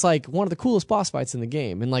mean, that's like one of the coolest boss fights in the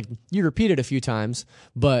game, and like you repeat it a few times.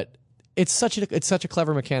 But it's such a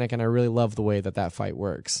clever mechanic, and I really love the way that fight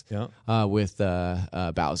works. Yeah. With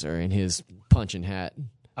Bowser and his punching hat.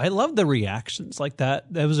 I love the reactions like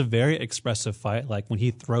that. That was a very expressive fight. Like when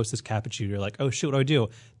he throws his cap at you, you're like, "Oh shoot, what do I do?"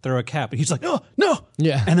 Throw a cap, and he's like, "No, no!"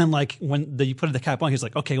 Yeah. And then like when you put the cap on, he's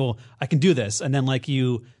like, "Okay, well, I can do this." And then like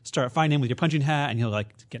you start fighting him with your punching hat, and he'll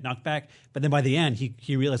like get knocked back. But then by the end,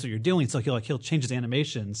 he realizes what you're doing, so he'll change his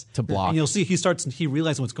animations to block. And you'll see he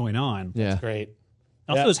realizes what's going on. Yeah, that's great.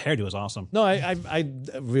 Also, his hairdo is awesome. No, I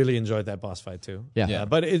really enjoyed that boss fight too. Yeah.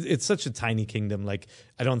 But it's such a tiny kingdom. Like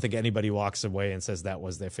I don't think anybody walks away and says that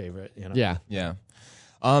was their favorite. You know? Yeah.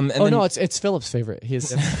 No, it's Philip's favorite.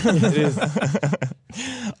 His. It is.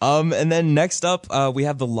 And then next up, we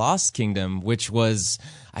have the Lost Kingdom, which was,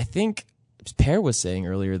 I think, Pear was saying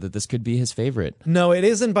earlier that this could be his favorite. No, it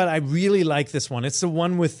isn't, but I really like this one. It's the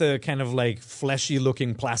one with the kind of like fleshy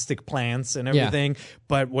looking plastic plants and everything. Yeah.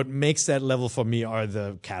 But what makes that level for me are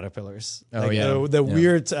the caterpillars. The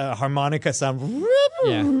weird harmonica sound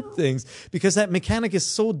things. Because that mechanic is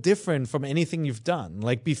so different from anything you've done.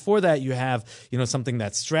 Like before that, you have, something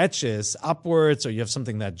that stretches upwards or you have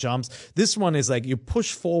something that jumps. This one is like you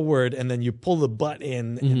push forward and then you pull the butt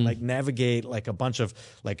in and like navigate like a bunch of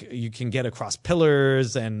like you can get across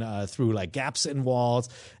pillars and through like gaps in walls.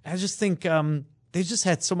 I just think they just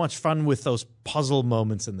had so much fun with those puzzle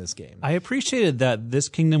moments in this game. I appreciated that this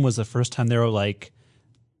kingdom was the first time they were like,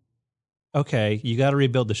 okay, you got to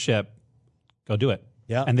rebuild the ship. Go do it.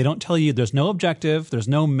 Yeah. And they don't tell you there's no objective. There's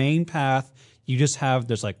no main path. You just have,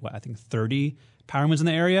 there's like, I think 30 Power Moons in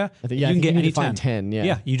the area. You can get any 10.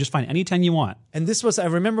 Yeah, you just find any 10 you want. And this was, I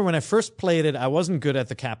remember when I first played it, I wasn't good at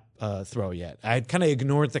the cap throw yet. I had kind of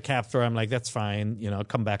ignored the cap throw. I'm like, that's fine. I'll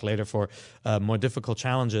come back later for more difficult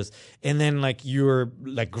challenges. And then like you're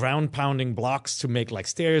like ground pounding blocks to make like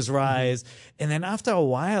stairs rise. And then after a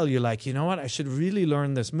while, you're like, you know what? I should really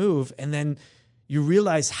learn this move. And then you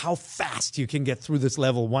realize how fast you can get through this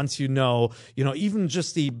level once you know, even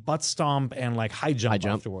just the butt stomp and like high jump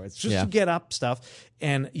afterwards, just to get up stuff.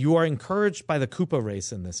 And you are encouraged by the Koopa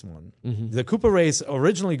race in this one. The Koopa race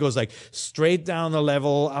originally goes like straight down the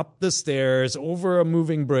level, up the stairs, over a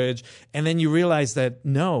moving bridge. And then you realize that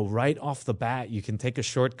no, right off the bat, you can take a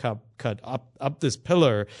shortcut up this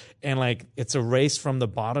pillar. And like, it's a race from the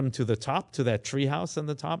bottom to the top to that treehouse in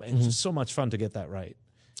the top. And it's just so much fun to get that right.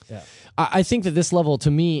 Yeah. I think that this level to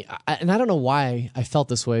me, and I don't know why I felt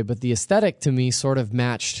this way, but the aesthetic to me sort of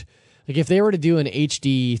matched. Like if they were to do an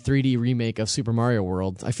HD 3D remake of Super Mario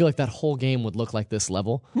World, I feel like that whole game would look like this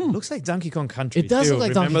level. Looks like Donkey Kong Country. It does look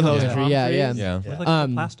like Donkey Kong Country. Yeah.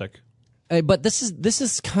 Like plastic. But this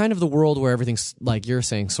is kind of the world where everything's, like you're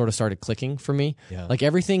saying, sort of started clicking for me. Yeah. Like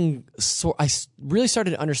everything, I really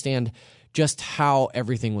started to understand just how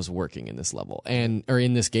everything was working in this level or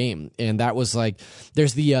in this game. And that was like,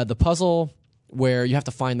 there's the puzzle where you have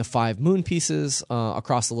to find the 5 moon pieces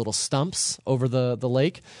across the little stumps over the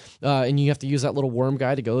lake. And you have to use that little worm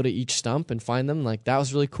guy to go to each stump and find them. Like, that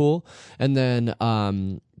was really cool. And then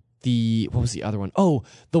what was the other one? Oh,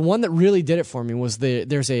 the one that really did it for me was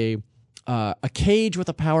there's a cage with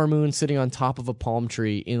a power moon sitting on top of a palm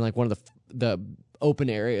tree in like one of the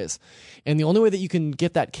open areas. And the only way that you can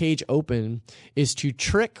get that cage open is to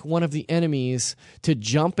trick one of the enemies to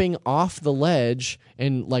jumping off the ledge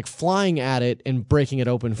and like flying at it and breaking it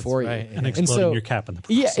open for you. And exploding your cap in the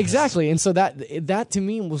process. Yeah, exactly. And so that to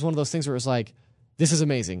me was one of those things where it was like, this is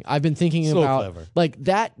amazing. I've been thinking about clever. Like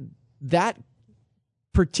that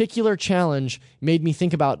particular challenge made me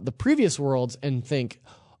think about the previous worlds and think,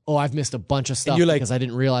 oh, I've missed a bunch of stuff because I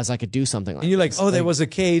didn't realize I could do something like that. And you're like, there was a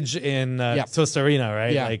cage in Tostarena,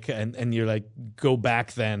 right? Yeah. Like, and you're like, go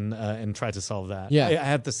back then and try to solve that. Yeah. I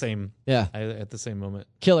had the same. Yeah. I had the same moment.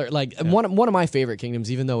 Killer. Like one of my favorite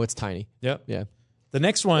kingdoms, even though it's tiny. Yep. Yeah. The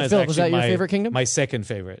next one is Phil, actually was that your favorite kingdom? My second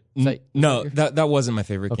favorite. No, that wasn't my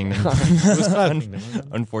favorite kingdom.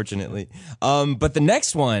 Unfortunately. But the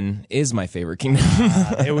next one is my favorite kingdom.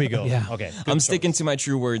 Here we go. Yeah. Okay. I'm sticking to my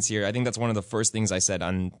true words here. I think that's one of the first things I said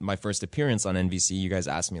on my first appearance on NVC. You guys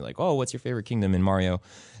asked me like, oh, what's your favorite kingdom in Mario?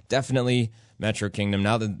 Definitely Metro Kingdom.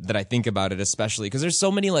 Now that I think about it, especially because there's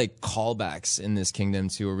so many like callbacks in this kingdom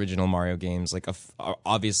to original Mario games. Like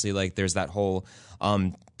obviously, like there's that whole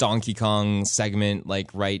Donkey Kong segment, like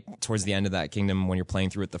right towards the end of that kingdom when you're playing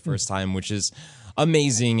through it the first time, which is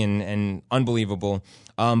amazing and unbelievable.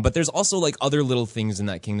 But there's also like other little things in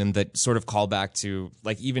that kingdom that sort of call back to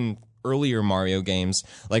like even earlier Mario games.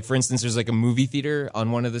 Like for instance, there's like a movie theater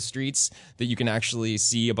on one of the streets that you can actually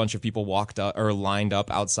see a bunch of people walked up or lined up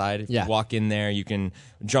outside. If you walk in there, you can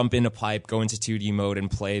jump in a pipe, go into 2D mode and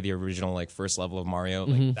play the original like first level of Mario.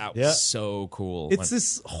 Like that was so cool. It's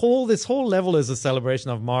this whole level is a celebration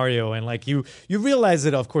of Mario, and like you realize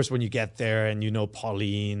it of course when you get there and you know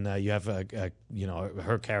Pauline, you have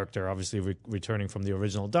her character obviously returning from the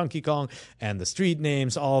original Donkey Kong and the street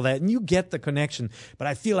names, all that, and you get the connection. But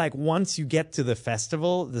I feel like once you get to the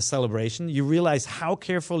festival, the celebration, you realize how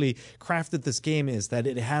carefully crafted this game is, that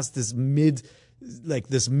it has this midpoint,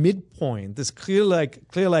 this clear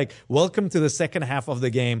welcome to the second half of the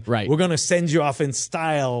game. Right. We're gonna send you off in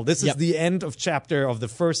style. This is the end of chapter of the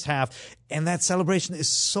first half, and that celebration is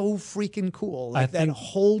so freaking cool. Like that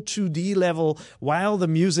whole 2D level while the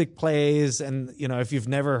music plays, and if you've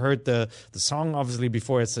never heard the song obviously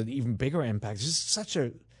before, it's an even bigger impact. It's just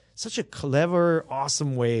such a clever,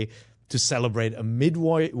 awesome way to celebrate a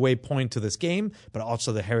midway point to this game, but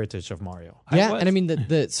also the heritage of Mario. Yeah, and I mean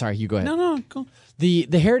sorry, you go ahead. No, cool. The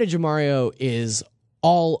heritage of Mario is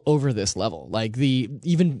all over this level. Like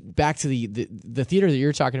even back to the theater that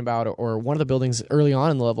you're talking about, or one of the buildings early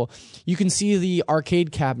on in the level, you can see the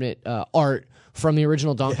arcade cabinet art from the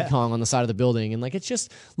original Donkey Kong on the side of the building, and like it's just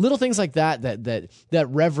little things like that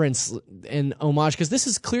reverence and homage, because this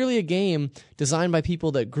is clearly a game designed by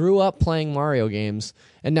people that grew up playing Mario games,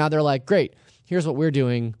 and now they're like, great, here's what we're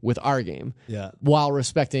doing with our game, while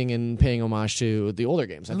respecting and paying homage to the older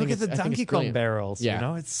games. Look at the Donkey Kong barrels.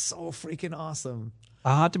 Yeah. It's so freaking awesome.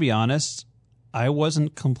 I'll have to be honest, I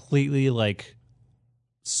wasn't completely like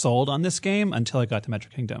sold on this game until I got to Metro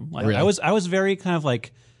Kingdom. Like Really? I was very kind of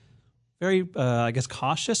like very I guess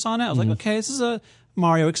cautious on it. I was like, okay, this is a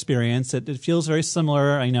Mario experience. It feels very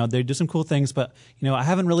similar. I know they do some cool things, but I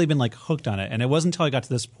haven't really been like hooked on it. And it wasn't until I got to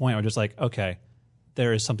this point where I'm just like, okay,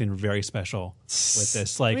 there is something very special with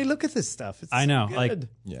this. Like, I mean, look at this stuff. It's I know, so like, good.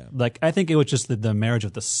 like I think it was just the marriage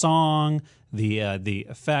of the song, the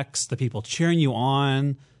effects, the people cheering you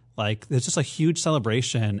on. Like, there's just a huge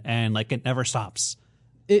celebration, and like it never stops.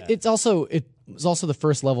 It's also was also the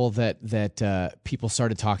first level that people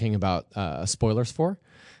started talking about spoilers for.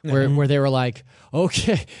 Where they were like,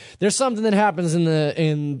 okay, there's something that happens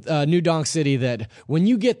in New Donk City that when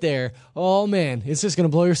you get there, oh man, it's just gonna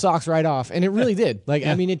blow your socks right off, and it really did. Like,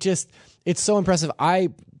 I mean, it's so impressive. I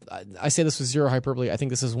say this with zero hyperbole. I think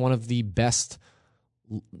this is one of the best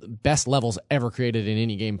levels ever created in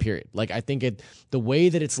any game, period. Like, I think the way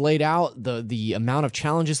that it's laid out, the amount of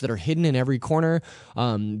challenges that are hidden in every corner,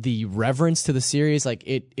 the reverence to the series, like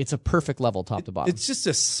it's a perfect level top to bottom. It's just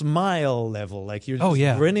a smile level. Like, you're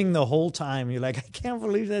just grinning the whole time. You're like, I can't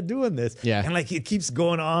believe they're doing this. Yeah. And like, it keeps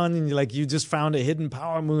going on, and you're like, you just found a hidden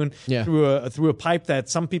power moon through a pipe that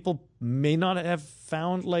some people may not have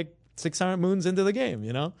found, like 600 moons into the game,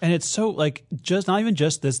 you know? And it's so, like, just not even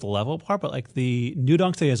just this level part, but like the New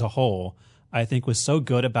Donk City as a whole, I think was so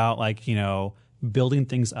good about, like, you know, building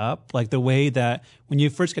things up. Like the way that when you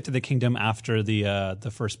first get to the kingdom after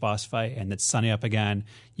the first boss fight and it's sunny up again,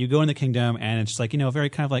 you go in the kingdom and it's like, you know, very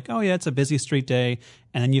kind of like, oh yeah, it's a busy street day.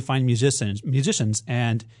 And then you find musicians,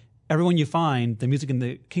 and everyone you find, the music in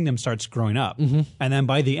the kingdom starts growing up. And then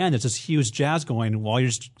by the end, there's this huge jazz going while you're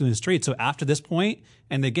just in the street. So after this point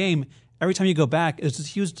in the game, every time you go back, there's this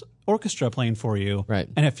huge orchestra playing for you. Right.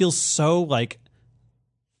 And it feels so, like,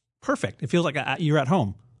 perfect. It feels like you're at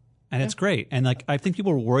home. And it's great. And, like, I think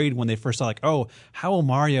people were worried when they first saw, like, oh, how will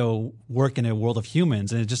Mario work in a world of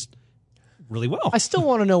humans? And it just really well. I still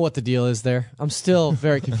want to know what the deal is there. I'm still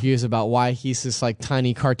very confused about why he's this, like,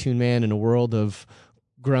 tiny cartoon man in a world of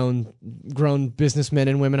grown businessmen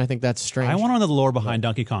and women. I think that's strange. I want to know the lore behind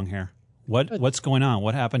Donkey Kong here. What's going on?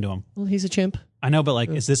 What happened to him? Well, he's a chimp. I know, but like,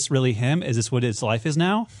 is this really him? Is this what his life is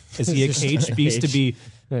now? Is he a caged beast to be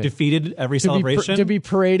defeated every celebration? To be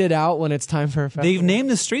paraded out when it's time for a festival? They've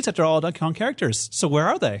named the streets after all Donkey Kong characters. So where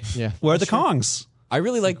are they? Yeah. Where are the Kongs? I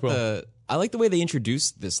really like I like the way they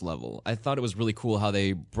introduced this level. I thought it was really cool how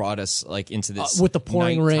they brought us like into this with the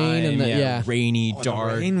pouring rain and nighttime, rainy,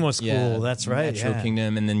 dark. The rain was cool. That's right. Metro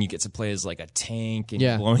Kingdom, and then you get to play as like a tank and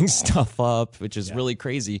you're blowing stuff up, which is really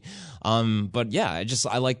crazy. But yeah,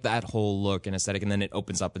 I like that whole look and aesthetic, and then it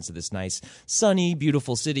opens up into this nice, sunny,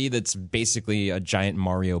 beautiful city that's basically a giant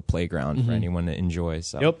Mario playground for anyone to enjoy.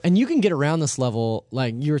 So. And you can get around this level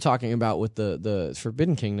like you were talking about with the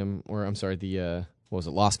Forbidden Kingdom, or I'm sorry, the what was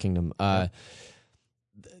it, Lost Kingdom?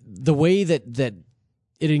 The way that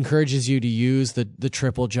it encourages you to use the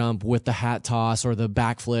triple jump with the hat toss or the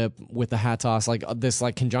backflip with the hat toss, like this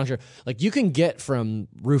like conjuncture, like you can get from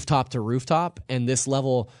rooftop to rooftop, and this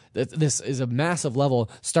level, this is a massive level,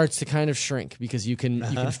 starts to kind of shrink because you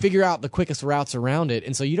can figure out the quickest routes around it,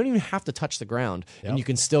 and so you don't even have to touch the ground, and you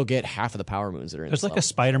can still get half of the power moons that are in. There's like a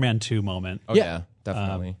Spider-Man 2 moment. Oh yeah,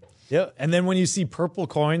 definitely. Yeah, and then when you see purple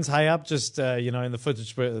coins high up, just in the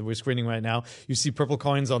footage we're screening right now, you see purple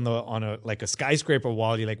coins on a like a skyscraper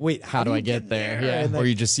wall. You're like, wait, how do I get there? Yeah. Or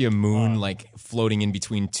you just see a moon like floating in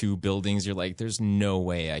between two buildings. You're like, there's no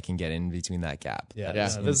way I can get in between that gap. Yeah,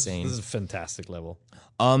 That's insane. This is a fantastic level.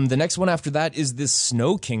 The next one after that is this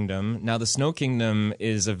Snow Kingdom. Now, the Snow Kingdom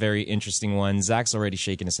is a very interesting one. Zach's already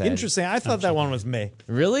shaking his head. Interesting. I thought that one was meh.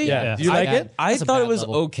 Really? Yeah. Do you like it? I thought it was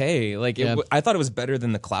okay. Like, I thought it was better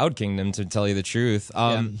than the Cloud Kingdom, to tell you the truth.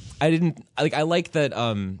 I didn't like. I like that.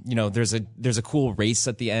 There's a cool race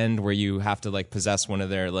at the end where you have to like possess one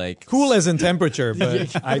of their like cool as in temperature,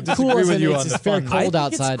 but I disagree cool with you on it's the very fun. cold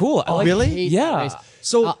outside. It's cool. I like really? Yeah.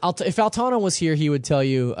 So if Altano was here, he would tell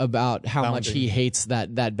you about how much he hates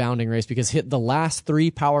that bounding race, because the last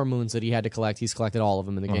 3 power moons that he had to collect, he's collected all of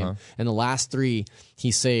them in the game, and the last 3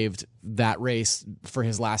 he saved that race for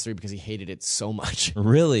his last 3 because he hated it so much.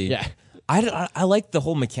 Really? Yeah. I like the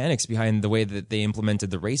whole mechanics behind the way that they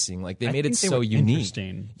implemented the racing. Like they made it so unique.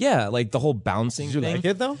 Interesting. Yeah, like the whole bouncing Did you thing. like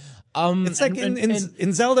it though? It's like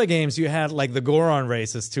in Zelda games, you had like the Goron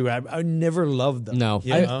races too. I never loved them. No.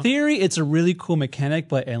 In theory, it's a really cool mechanic,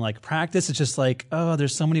 but in like practice, it's just like, oh,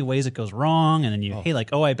 there's so many ways it goes wrong, and then you, hey,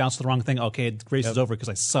 like, oh, I bounced the wrong thing. Okay, the race is over because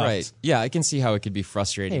I sucked. Right. Yeah, I can see how it could be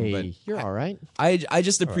frustrating, Hey, but you're all right. I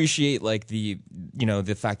just appreciate like the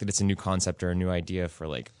fact that it's a new concept or a new idea for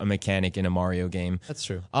like a mechanic in a Mario game. That's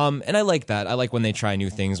true. And I like that. I like when they try new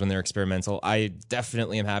things, when they're experimental. I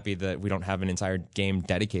definitely am happy that we don't have an entire game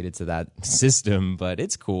dedicated to that system, but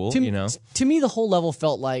it's cool, To me, the whole level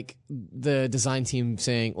felt like the design team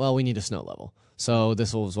saying, well, we need a snow level. So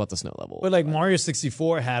this was what the snow level was. But like Mario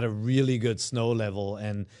 64 had a really good snow level,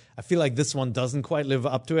 and I feel like this one doesn't quite live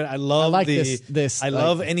up to it. I love like the this I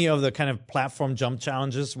love any of the kind of platform jump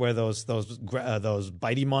challenges where those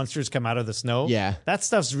bitey monsters come out of the snow. Yeah. That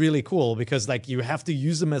stuff's really cool because like you have to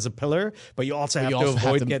use them as a pillar, but you also have to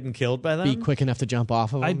avoid getting killed by them. Be quick enough to jump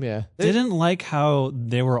off of them. Yeah. Didn't like how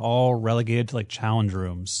they were all relegated to like challenge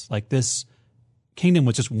rooms. Like this kingdom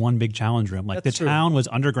was just one big challenge room. Like That's the true. town was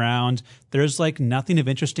underground. There's like nothing of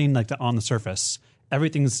interesting like on the surface.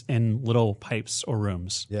 Everything's in little pipes or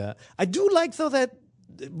rooms. Yeah, I do like though that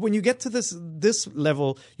when you get to this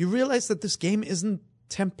level, you realize that this game isn't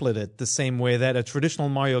templated the same way that a traditional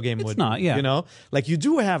Mario game would. not, yeah. You know, like you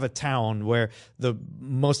do have a town where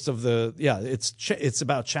it's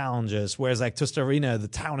about challenges, whereas like Twister Arena, the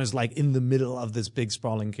town is like in the middle of this big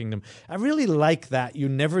sprawling kingdom. I really like that you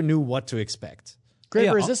never knew what to expect.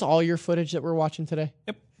 Graver, Yeah. is this all your footage that we're watching today?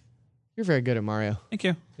 Yep. You're very good at Mario. Thank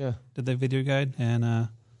you. Yeah. Did the video guide and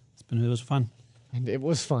it was fun. And it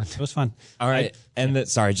was fun. It was fun. All right,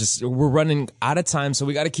 we're running out of time, so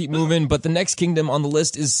we got to keep moving. But the next kingdom on the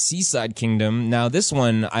list is Seaside Kingdom. Now, this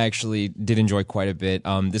one I actually did enjoy quite a bit.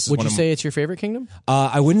 This is Would one you of say it's your favorite kingdom?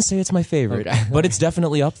 I wouldn't say it's my favorite, Okay. but it's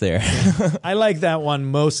definitely up there. I like that one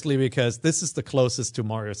mostly because this is the closest to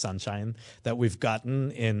Mario Sunshine that we've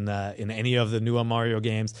gotten in any of the newer Mario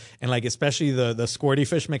games, and like especially the squirty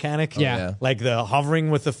fish mechanic. Yeah. Like the hovering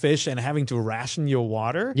with the fish and having to ration your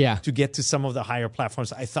water. Yeah. To get to some of the higher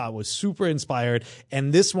platforms, I thought was super inspired,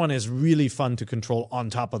 and this one is really fun to control on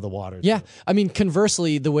top of the water. Yeah. I mean,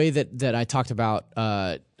 conversely, the way that I talked about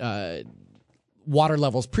water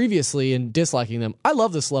levels previously and disliking them, I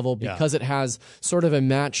love this level because it has sort of a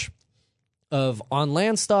match of on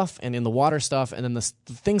land stuff and in the water stuff, and then the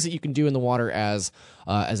things that you can do in the water as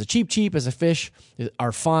a cheap as a fish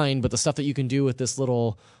are fine, but the stuff that you can do with this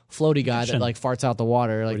little floaty guy that like farts out the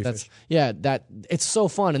water, like that it's so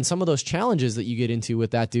fun. And some of those challenges that you get into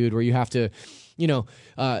with that dude, where you have to,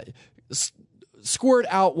 squirt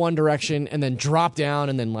out one direction and then drop down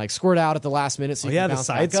and then like squirt out at the last minute. So you can the bounce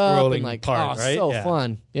side back up scrolling and like part, right? so Yeah.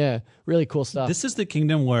 fun. Yeah, really cool stuff. This is the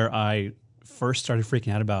kingdom where I first started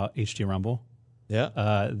freaking out about HD Rumble.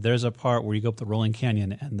 Yeah. There's a part where you go up the rolling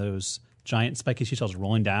canyon and those giant spiky seashells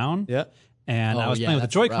rolling down. Yeah. And I was playing with the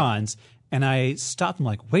that's Joy-Cons, and I stopped and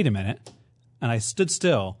I'm like, wait a minute. And I stood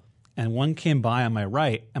still, and one came by on my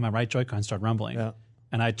right, and my right Joy-Con started rumbling. Yeah.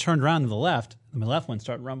 And I turned around to the left, and my left one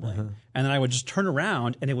started rumbling. And then I would just turn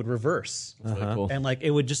around, and it would reverse. Really cool. And like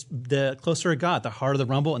it would just, the closer it got, the harder the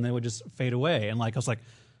rumble, and then it would just fade away. And like I was like,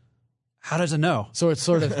 how does it know? So it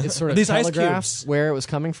sort of These ice telegraphs cubes. where it was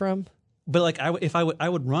coming from. But like I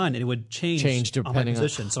would run, it would change on my depending on-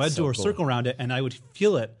 position. So I'd do a circle around it, and I would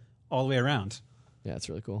feel it all the way around. Yeah, it's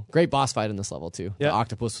really cool. Great boss fight in this level too. Yeah. The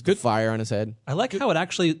octopus with the fire on his head. I like how it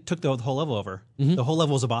actually took the whole level over. The whole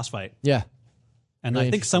level was a boss fight. Yeah. And Really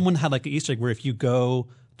I think someone had like an Easter egg where if you go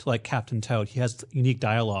to like Captain Toad, he has unique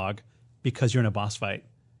dialogue because you're in a boss fight.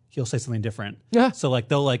 He'll say something different. Yeah. So like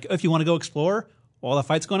they'll like, if you want to go explore while the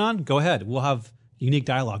fight's going on, go ahead. We'll have unique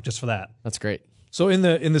dialogue just for that. That's great. So in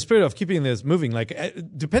the spirit of keeping this moving, like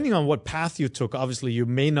depending on what path you took, obviously you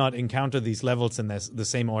may not encounter these levels in the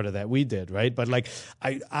same order that we did, right? But like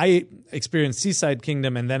I experienced Seaside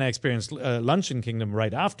Kingdom, and then I experienced Luncheon Kingdom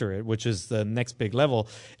right after it, which is the next big level.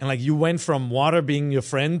 And like you went from water being your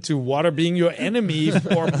friend to water being your enemy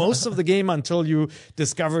for most of the game until you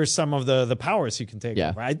discover some of the powers you can take. Yeah.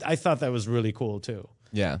 Over. I thought that was really cool too.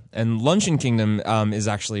 Yeah, and Luncheon Kingdom is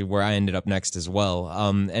actually where I ended up next as well.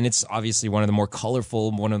 And it's obviously one of the more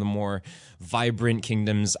colorful, one of the more vibrant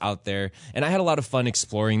kingdoms out there. And I had a lot of fun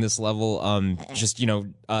exploring this level. Just,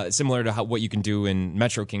 similar to what you can do in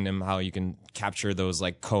Metro Kingdom, how you can capture those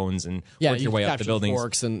like cones and work you your way can up the capture the buildings.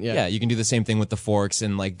 forks and- yeah, you can do the same thing with the forks.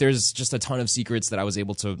 And like there's just a ton of secrets that I was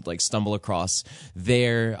able to like stumble across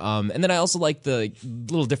there. And then I also like the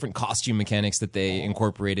little different costume mechanics that they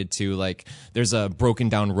incorporated too. Like there's a broken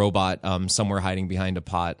down robot somewhere hiding behind a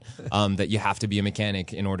pot that you have to be a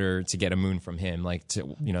mechanic in order to get a moon from him, like to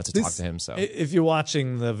talk to him. So if you're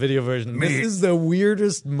watching the video version, this is the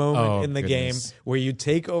weirdest moment in the game where you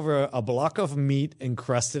take over a block of meat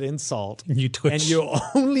encrusted in salt, You twitch. and your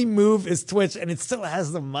only move is twitch, and it still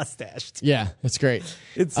has the mustache. Yeah, it's great.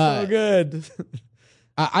 It's so good.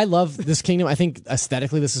 I love this kingdom. I think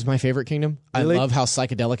aesthetically, this is my favorite kingdom. Really? I love how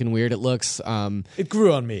psychedelic and weird it looks. It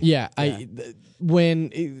grew on me. Yeah, when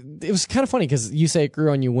it was kind of funny because you say it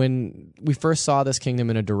grew on you when we first saw this kingdom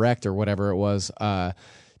in a direct or whatever it was.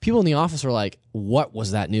 People in the office were like, what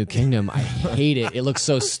was that new kingdom? I hate it. It looks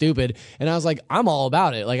so stupid. And I was like, I'm all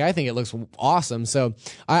about it. Like, I think it looks awesome. So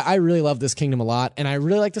I really love this kingdom a lot. And I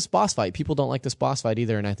really like this boss fight. People don't like this boss fight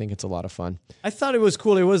either. And I think it's a lot of fun. I thought it was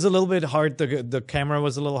cool. It was a little bit hard. The camera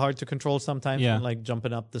was a little hard to control sometimes. Yeah. When, like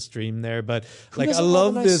jumping up the stream there. But like, I doesn't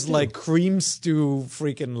love love a nice this stew? like cream stew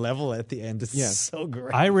freaking level at the end. It's Yeah. so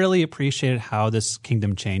great. I really appreciated how this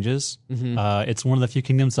kingdom changes. It's one of the few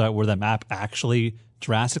kingdoms where the map actually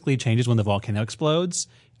drastically changes when the volcano explodes,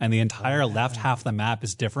 and the entire left half of the map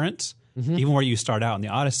is different, even where you start out in the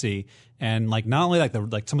Odyssey. And like not only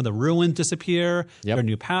like some of the ruins disappear, there are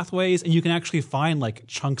new pathways, and you can actually find like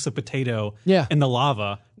chunks of potato Yeah. in the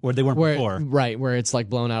lava where they weren't before. Right, where it's like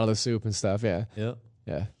blown out of the soup and stuff. Yeah, yeah.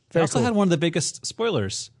 yeah. They also had one of the biggest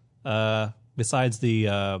spoilers. Besides the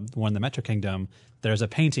one in the Metro Kingdom, there's a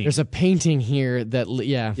painting. There's a painting here that,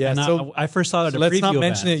 yeah. Yeah. And So I first saw it at a let's preview not event.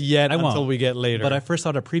 mention it yet I won't. until we get later. But I first saw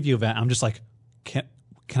it at a preview event. I'm just like,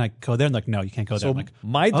 can I go there? And like, no, you can't go there. So I'm like,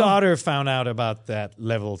 my daughter found out about that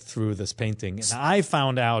level through this painting, and I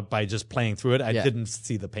found out by just playing through it. I Yeah. didn't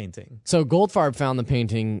see the painting. So Goldfarb found the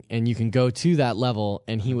painting, and you can go to that level,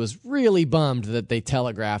 and he was really bummed that they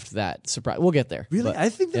telegraphed that surprise. We'll get there. Really, But- I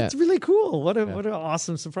think that's really cool. What an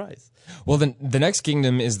awesome surprise. Well, then the next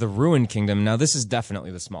kingdom is the Ruined Kingdom. Now, this is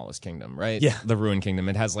definitely the smallest kingdom, right? Yeah. The Ruined Kingdom.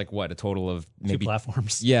 It has like what, a total of maybe 2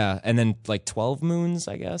 platforms. Yeah, and then like 12 moons,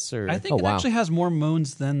 I guess. Or I think it actually has more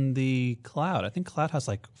moons than the Cloud. I think Cloud has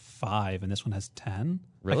like 5, and this one has 10.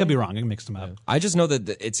 I could be wrong. I mixed them up. I just know that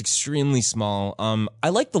it's extremely small. I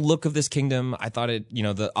like the look of this kingdom. I thought it,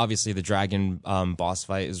 obviously the dragon boss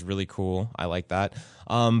fight is really cool. I like that.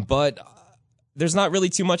 But there's not really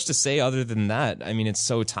too much to say other than that. I mean, it's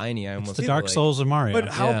so tiny. I almost The feel Dark like- Souls of Mario. But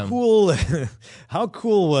how Yeah. cool, how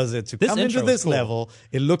cool was it to This come into intro this is cool. level?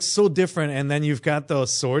 It looks so different, and then you've got those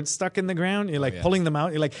swords stuck in the ground. You're like pulling them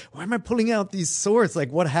out. You're like, why am I pulling out these swords? Like,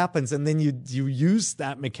 what happens? And then you use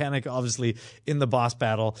that mechanic obviously in the boss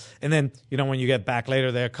battle. And then when you get back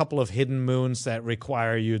later, there are a couple of hidden moons that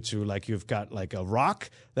require you to you've got like a rock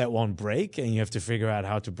that won't break, and you have to figure out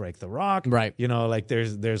how to break the rock. Right. Like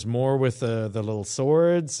there's more with the little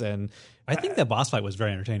swords and. I think that boss fight was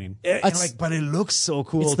very entertaining. But it looks so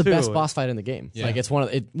cool. It's the too. best boss fight in the game. Like, it's one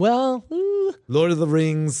of it. Well, Lord of the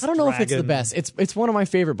Rings. I don't know if it's the Dragon. best. It's one of my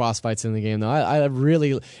favorite boss fights in the game, though. I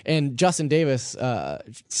really, and Justin Davis,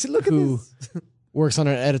 See, look at who this. works on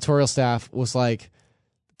an editorial staff, was like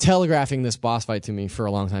telegraphing this boss fight to me for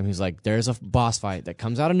a long time. He's like, there's a boss fight that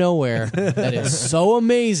comes out of nowhere that is so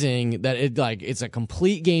amazing that it's a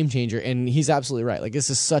complete game changer. And he's absolutely right. Like, this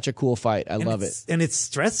is such a cool fight. I love it. And it's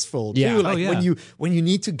stressful too. Yeah. Like Oh, yeah. when you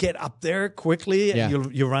need to get up there quickly and Yeah.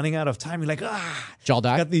 you're running out of time, you're like, Did y'all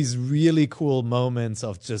die? got these really cool moments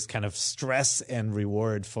of just kind of stress and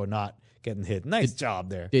reward for not getting hit. Nice job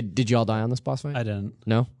there. Did y'all die on this boss fight? I didn't.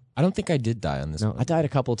 No? I don't think I did die on this No, one. I died a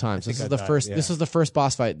couple of times. This is I the died, first. yeah. This was the first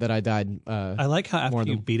boss fight that I died. I like how after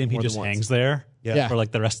you than- beat him, he more than just once. hangs there Yeah. for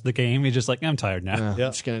like the rest of the game. He's just like, I'm tired now. I'm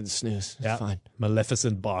just gonna snooze. It's Yeah. fine.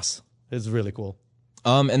 Maleficent boss. It's really cool.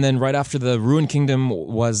 And then right after the Ruined Kingdom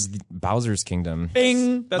was Bowser's Kingdom.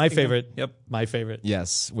 Bing! My kingdom. favorite. Yep. My favorite.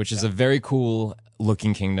 Yes, which is a very cool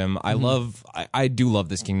looking kingdom. I do love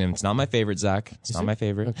this kingdom. It's not my favorite, Zach. It's not my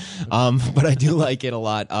favorite. But I do like it a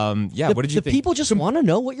lot. What did you The think? people just want to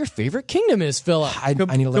know what your favorite kingdom is, Philip. I need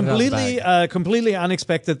to let it out of the bag. Completely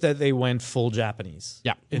unexpected that they went full Japanese.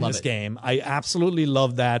 Yeah, in love this it. game, I absolutely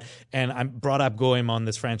love that. And I brought up Goemon on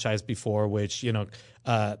this franchise before, which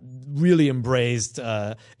really embraced.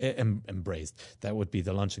 That would be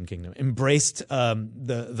the Luncheon Kingdom. Embraced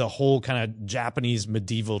the whole kind of Japanese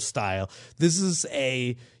medieval style. This is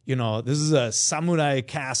a samurai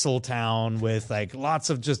castle town with like lots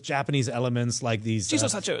of just Japanese elements, like these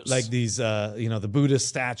statues. like these the Buddhist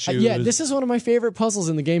statues. Yeah, this is one of my favorite puzzles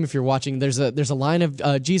in the game. If you're watching, there's a line of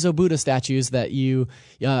Jizo Buddha statues that you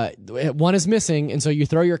one is missing, and so you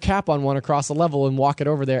throw your cap on one across the level and walk it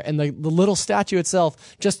over there, and the little statue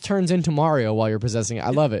itself just turns into Mario while you're possessing it. I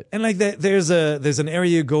love it. And like there's an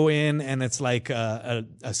area you go in, and it's like a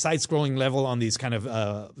side-scrolling level on these kind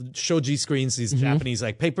of shoji screens, these Japanese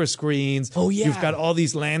like paper screens. Oh, yeah. You've got all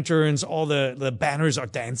these lanterns. All the banners are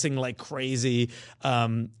dancing like crazy.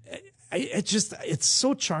 It's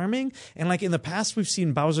so charming. And like in the past, we've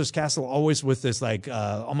seen Bowser's Castle always with this like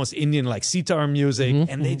almost Indian like sitar music,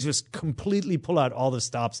 and they just completely pull out all the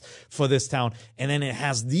stops for this town. And then it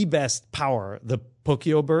has the best power, the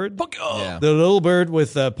Pokio bird. Yeah. The little bird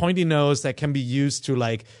with a pointy nose that can be used to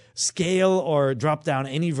like scale or drop down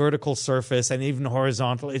any vertical surface and even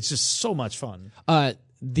horizontal. It's just so much fun.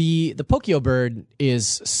 The Pokio bird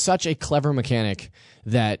is such a clever mechanic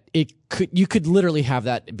that you could literally have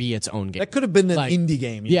that be its own game. That could have been an Like, indie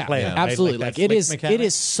game. You Yeah, play it, right? absolutely. Like Like, that it flick is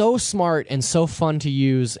mechanic. so smart and so fun to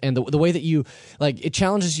use, and the way that you like it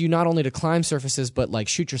challenges you not only to climb surfaces but like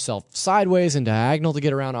shoot yourself sideways and diagonal to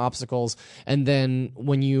get around obstacles. And then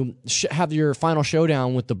when you have your final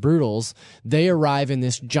showdown with the Brutals, they arrive in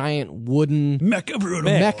this giant wooden Mecha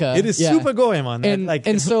brutal. mecha. It is Yeah. super Goemon. And, like,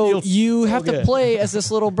 and it so feels you so have to good. play as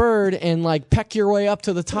this little bird and like peck your way up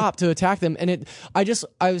to the top to attack them. And I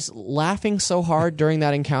was laughing so hard during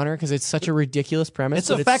that encounter because it's such a ridiculous premise. It's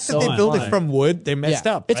the but fact so that they built fun. it from wood. They messed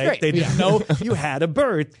Yeah. up. It's right? great. They didn't Yeah. know you had a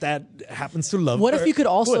bird that happens to love. What if you could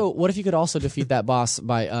also? wood. What if you could also defeat that boss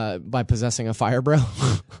by possessing a fire bro?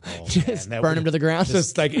 Just that burn would- him to the ground.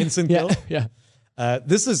 Just like instant yeah, kill. yeah.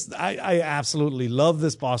 This is I absolutely love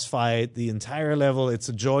this boss fight. The entire level. It's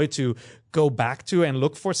a joy to go back to and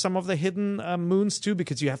look for some of the hidden moons too,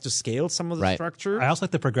 because you have to scale some of the Right. structure. I also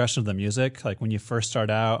like the progression of the music, like when you first start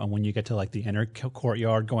out and when you get to like the inner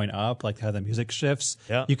courtyard going up, like how the music shifts.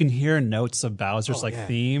 Yeah. You can hear notes of Bowser's yeah.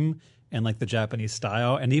 theme and like the Japanese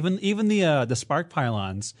style, and even the spark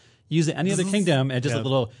pylons. You use it any other kingdom and just a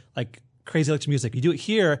little like crazy electric music. You do it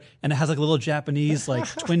here and it has like a little Japanese like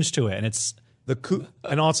twinge to it, and it's.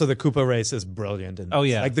 And also the Koopa race is brilliant. In this. Oh,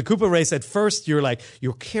 yeah. like the Koopa race. At first, you're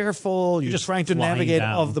careful. You're just trying to flying navigate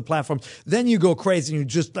down. off the platform. Then you go crazy and you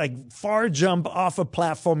just like far jump off a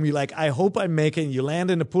platform. You're like, I hope I make it. You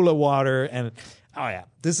land in a pool of water, and oh yeah,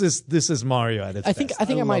 this is Mario at its I think best. I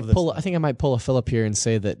think I might love this pull one. I think I might pull a Philip here and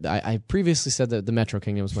say that I previously said that the Metro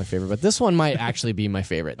Kingdom was my favorite, but this one might actually be my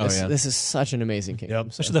favorite. This is such an amazing kingdom. Yep.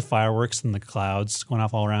 Especially the fireworks and the clouds going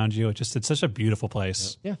off all around you. It's such a beautiful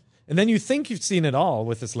place. Yeah. And then you think you've seen it all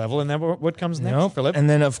with this level, and then what comes next, Philip? And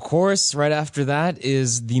then, of course, right after that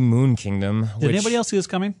is the Moon Kingdom. Did which anybody else see this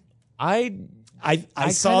coming? I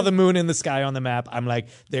I saw the moon in the sky on the map. I'm like,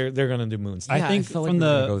 they're gonna do moons. I think felt like from we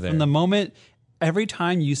were gonna go there. the moment every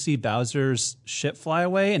time you see Bowser's ship fly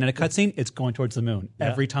away and in a cutscene, it's going towards the moon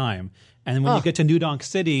every time. And then when you get to New Donk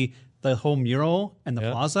City, the whole mural and the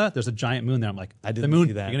plaza, there's a giant moon there. I'm like, I didn't the moon.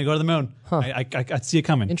 see that. You're gonna go to the moon. I see it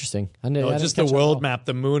coming. Interesting. I No, didn't just catch the that at all. world map.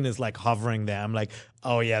 The moon is like hovering there. I'm like,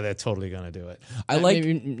 oh yeah, they're totally gonna do it. I like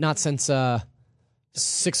Maybe not since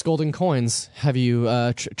 6 golden coins have you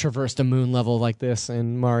traversed a moon level like this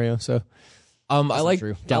in Mario. So I like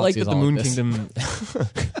true. I like Galaxy that is the all of Moon this. Kingdom.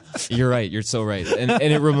 You're right. You're so right. And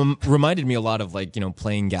it reminded me a lot of like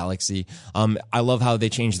playing Galaxy. I love how they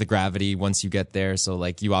change the gravity once you get there. So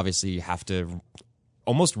like you obviously have to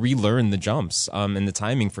almost relearn the jumps and the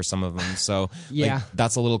timing for some of them. So Yeah. like,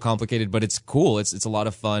 that's a little complicated, but it's cool. It's a lot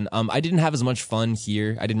of fun. I didn't have as much fun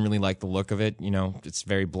here. I didn't really like the look of it. It's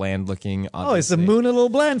very bland looking. Oh, is the obviously. moon a little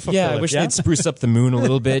bland for Yeah, Philip? I wish they'd spruce up the moon a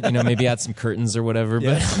little bit. Maybe add some curtains or whatever.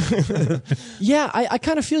 But yeah, I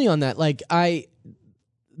kind of feel you on that. Like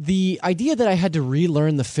the idea that I had to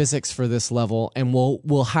relearn the physics for this level and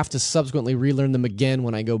will have to subsequently relearn them again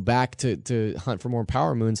when I go back to hunt for more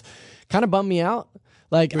power moons kind of bummed me out.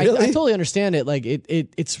 Like I totally understand it. Like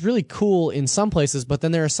it's really cool in some places, but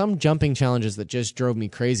then there are some jumping challenges that just drove me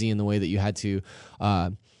crazy in the way that you had to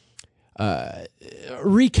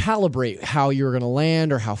recalibrate how you were going to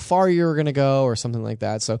land or how far you were going to go or something like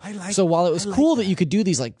that. So while it was cool that you could do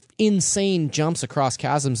these like insane jumps across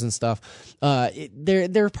chasms and stuff,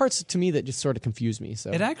 there are parts to me that just sort of confused me.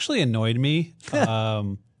 So It actually annoyed me.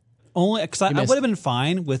 Only because I would have been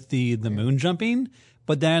fine with the moon jumping,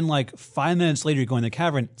 but then like 5 minutes later, you go in the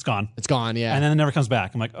cavern, it's gone. it's gone. Yeah. And then it never comes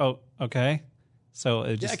back. I'm like, oh, okay. So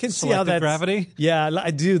it just I can see how selective that's gravity. Yeah,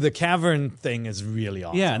 I do. The cavern thing is really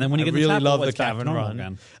awesome. Yeah, and then when you get I in the really chapel, love the it's back to cavern normal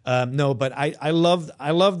run. again. No, but I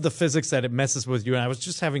love the physics that it messes with you. And I was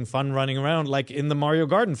just having fun running around like in the Mario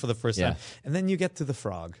Garden for the first time. And then you get to the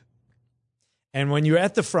frog. And when you're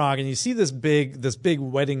at the frog and you see this big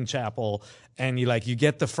wedding chapel and you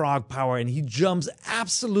get the frog power and he jumps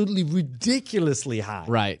absolutely ridiculously high.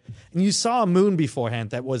 Right. And you saw a moon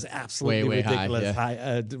beforehand that was absolutely Way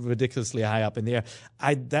high, ridiculously high up in the air.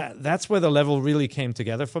 That's where the level really came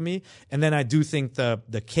together for me. And then I do think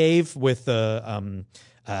the cave with the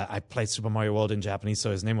I played Super Mario World in Japanese, so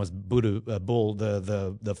his name was Bull,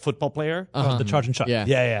 the football player. The charge and shot. Yeah.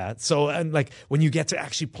 Yeah. So and like when you get to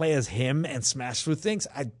actually play as him and smash through things,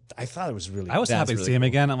 I thought it was really. I was happy to see him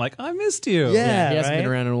again. I'm like, I missed you. Yeah. He hasn't been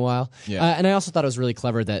right? around in a while. Yeah. And I also thought it was really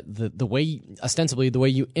clever that the way, ostensibly, the way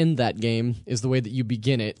you end that game is the way that you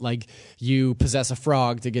begin it. Like, you possess a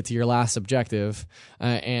frog to get to your last objective.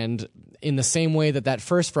 And in the same way that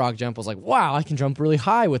first frog jump was like, wow, I can jump really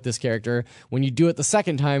high with this character. When you do it the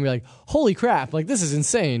second time, you're like, holy crap, like, this is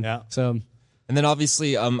insane. Yeah. So. And then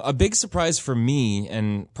obviously, a big surprise for me,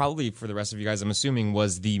 and probably for the rest of you guys, I'm assuming,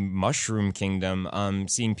 was the Mushroom Kingdom.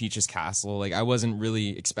 Seeing Peach's castle, like I wasn't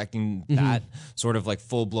really expecting that sort of like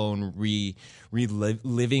full blown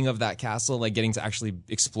reliving of that castle, like getting to actually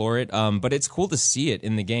explore it. But it's cool to see it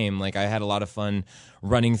in the game. Like I had a lot of fun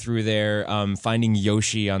running through there, finding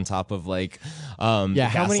Yoshi on top of like the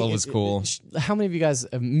castle was cool. How many of you guys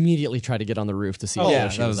immediately tried to get on the roof to see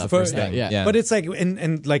Yoshi? That was the first thing. Yeah. But it's like,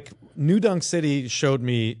 and like New Donk City showed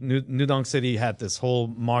me, New Donk City had this whole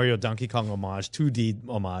Mario Donkey Kong homage, 2D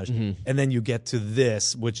homage, and then you get to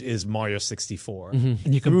this, which is Mario 64.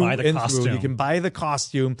 And you can buy the costume. You can buy the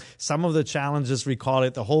costume. Some of the challenges recall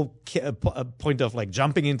it. The whole point of like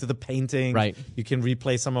jumping into the painting. Right. You can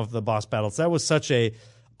replay some of the boss battles. That was such a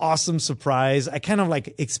awesome surprise. I kind of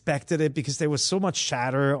like expected it because there was so much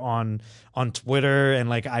chatter on Twitter, and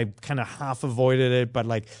like I kind of half avoided it, but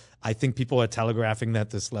like I think people are telegraphing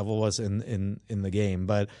that this level was in the game.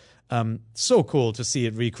 But so cool to see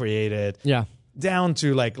it recreated. Yeah. Down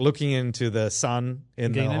to like looking into the sun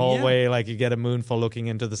in the hallway, like you get a moonful looking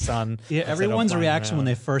into the sun. Yeah, everyone's reaction when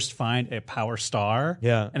they first find a power star,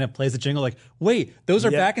 and it plays the jingle, like, wait, those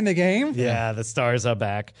are back in the game? Yeah, the stars are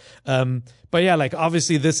back. But yeah, like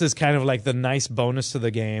obviously this is kind of like the nice bonus to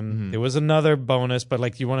the game. There was another bonus, but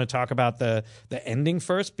like, you want to talk about the ending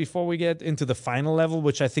first before we get into the final level,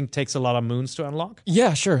 which I think takes a lot of moons to unlock?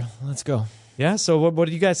 Yeah, sure. Let's go. Yeah, so what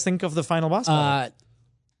do you guys think of the final boss battle?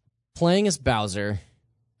 Playing as Bowser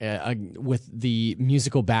with the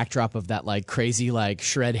musical backdrop of that like crazy like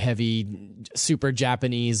shred heavy super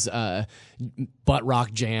Japanese butt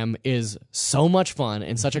rock jam is so much fun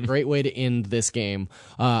and such a great way to end this game.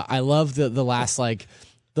 I love the last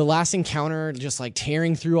encounter, just like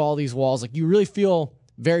tearing through all these walls. Like you really feel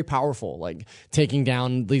very powerful, like taking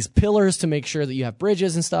down these pillars to make sure that you have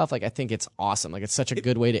bridges and stuff. Like I think it's awesome. Like it's such a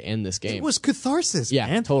good way to end this game. It was catharsis, yeah,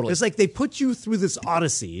 man. Totally. It's like they put you through this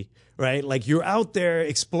odyssey, right? Like you're out there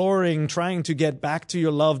exploring, trying to get back to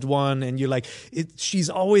your loved one, and you're like, she's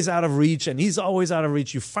always out of reach, and he's always out of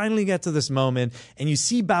reach. You finally get to this moment, and you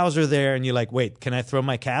see Bowser there, and you're like, wait, can I throw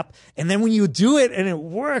my cap? And then when you do it and it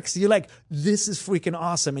works, you're like, this is freaking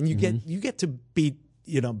awesome. And you get to beat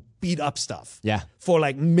up stuff. Yeah. For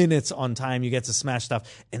like minutes on time, you get to smash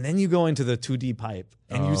stuff. And then you go into the 2D pipe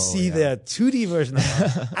and you see the 2D version of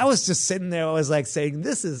it. I was just sitting there, I was like saying,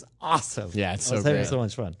 this is awesome. Yeah, it's I was so having great. so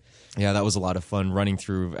much fun. Yeah, that was a lot of fun running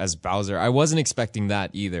through as Bowser. I wasn't expecting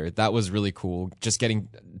that either. That was really cool. Just getting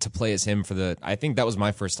to play as him I think that was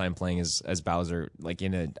my first time playing as Bowser, like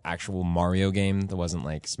in an actual Mario game that wasn't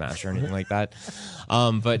like Smash or anything like that.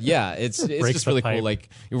 But yeah, it's just really cool. Like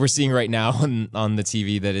we're seeing right now on the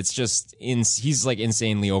TV that it's just he's like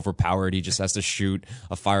insanely overpowered. He just has to shoot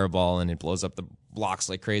a fireball and it blows up the blocks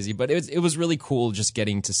like crazy. But it was really cool just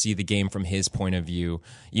getting to see the game from his point of view,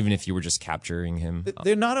 even if you were just capturing him.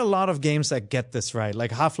 There are not a lot of games that get this right.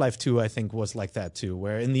 Like Half-Life 2, I think, was like that too,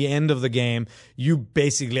 where in the end of the game, you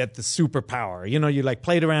basically had the superpower. You like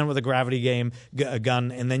played around with a gravity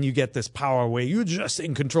gun, and then you get this power where you're just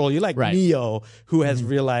in control. You're like Neo, who has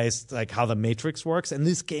realized like how the Matrix works. And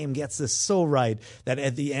this game gets this so right that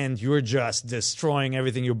at the end, you're just destroying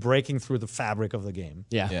everything. You're breaking through the fabric of the game.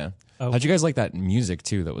 Yeah. How'd you guys like that music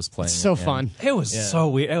too that was playing? So fun. It was so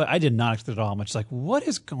weird. I did not expect it at all. I'm just like, what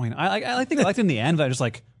is going on? I think I liked it in the end, but I was just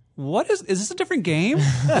like, is this a different game?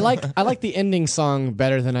 I like the ending song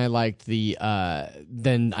better than I liked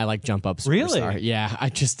Jump Up Superstar. Really? Yeah, I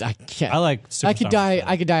can't. I like Superstar.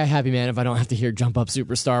 I could die a happy man if I don't have to hear Jump Up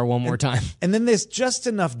Superstar one more time. And then there's just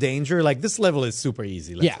enough danger. Like this level is super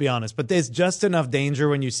easy, let's be honest. But there's just enough danger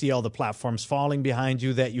when you see all the platforms falling behind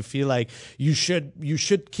you that you feel like you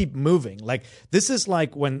should keep moving. Like this is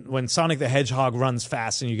like when Sonic the Hedgehog runs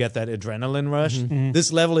fast and you get that adrenaline rush. Mm-hmm.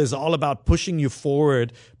 This level is all about pushing you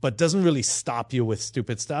forward, but doesn't really stop you with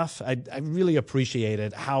stupid stuff. I really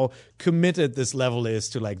appreciated how committed this level is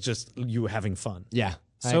to like just you having fun. Yeah,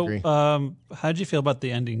 so, I agree. How did you feel about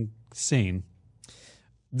the ending scene?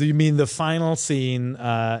 Do you mean the final scene?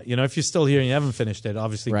 If you're still here and you haven't finished it,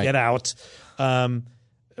 obviously get out.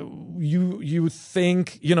 You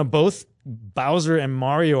think both Bowser and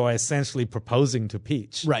Mario are essentially proposing to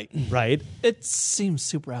Peach. Right. It seems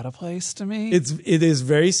super out of place to me. It is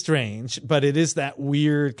very strange, but it is that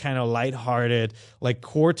weird kind of lighthearted, like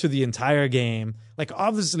core to the entire game. Like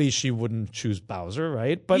obviously she wouldn't choose Bowser,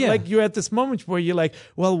 right? But like you're at this moment where you're like,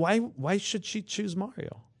 well, why should she choose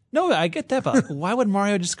Mario? No, I get that, but why would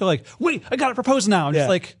Mario just go like, wait, I gotta propose now? I'm just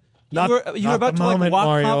like, you were about to like walk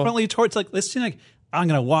Mario. confidently towards like this scene, like I'm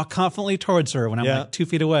gonna walk confidently towards her when I'm like 2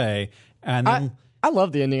 feet away. And then I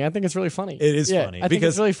love the ending. I think it's really funny. It is funny I think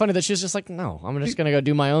because- it's really funny that she's just like, no, I'm just gonna go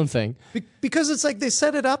do my own thing. Because it's like they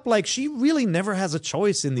set it up like she really never has a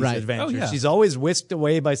choice in these Right. adventures. Oh, yeah. She's always whisked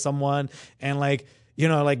away by someone, and like, you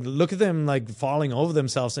know, like look at them like falling over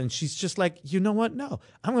themselves, and she's just like, you know what? No,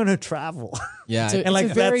 I'm gonna travel. Yeah. It's a, And, like,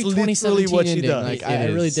 it's a very that's literally 2017 what she ending. does. Like, It I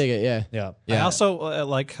really is. dig it. Yeah. Yeah. Yeah. I also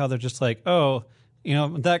like how they're just like, oh, you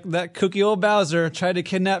know, that kooky old Bowser tried to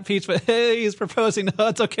kidnap Peach, but hey, he's proposing. No,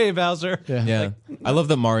 it's okay, Bowser. Yeah. I love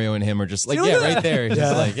that Mario and him are just like, yeah, right there.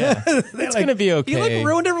 Just like, yeah. It's going to be okay. You like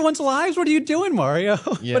ruined everyone's lives. What are you doing, Mario?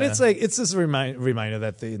 Yeah. But it's like it's this reminder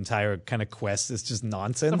that the entire kind of quest is just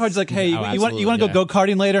nonsense. Sometimes like, hey, Oh, you want absolutely, to go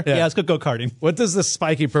go-karting later? Yeah. Yeah, let's go karting. What does the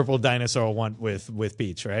spiky purple dinosaur want with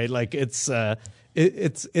Peach, right? Like it's a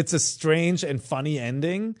strange and funny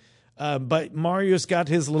ending. But Mario's got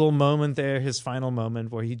his little moment there, his final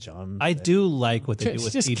moment where he jumps. I do like what they do She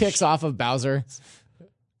with just Peach. kicks off of Bowser.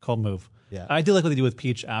 Cold move. Yeah. I do like what they do with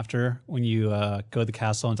Peach after when you go to the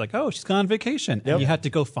castle and it's like, oh, she's gone on vacation. And you have to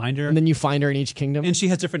go find her. And then you find her in each kingdom. And she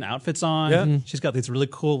has different outfits on. Yeah. She's got this really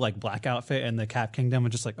cool like black outfit in the Cap Kingdom,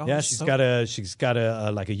 and just like, oh, Yeah, this is she's so- got a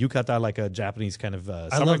like a yukata, like a Japanese kind of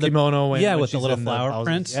summer love the- kimono. When with the she's little in flower houses.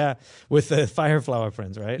 prints. Yeah, with the fire flower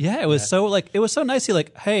prints, right? Yeah, it was so nicely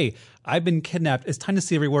like, hey, I've been kidnapped. It's time to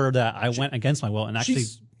see everywhere that I went against my will and actually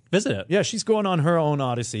She's- visit it. Yeah, she's going on her own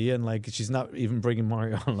odyssey, and like she's not even bringing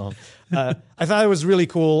Mario along. I thought it was really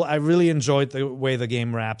cool. I really enjoyed the way the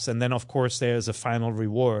game wraps, and then of course there's a final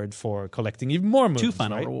reward for collecting even more moons. Two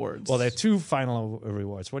final right? rewards. Well, there are two final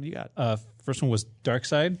rewards. What do you got? First one was Dark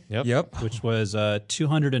Side. Yep. Which was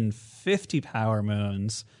 250 power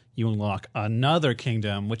moons. You unlock another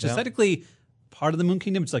kingdom, which is technically part of the Moon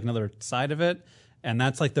Kingdom. It's like another side of it, and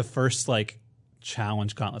that's like the first like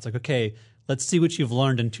challenge gauntlet. It's like, okay, let's see what you've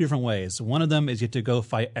learned in two different ways. One of them is you have to go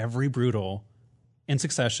fight every Brutal in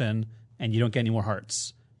succession, and you don't get any more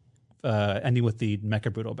hearts. Ending with the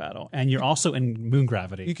Mecha Brutal battle, and you're also in Moon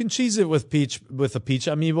Gravity. You can cheese it with a Peach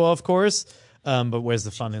amiibo, of course, but where's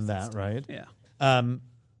the fun in that, right? Yeah.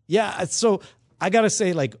 Yeah, so I gotta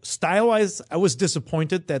say, like style-wise, I was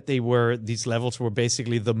disappointed that these levels were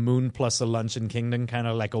basically the Moon plus a Luncheon Kingdom, kind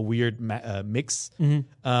of like a weird mix.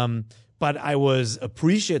 But I was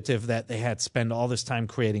appreciative that they had spent all this time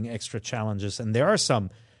creating extra challenges, and there are some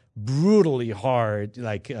brutally hard,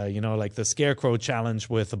 like like the Scarecrow challenge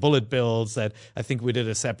with the bullet bills that I think we did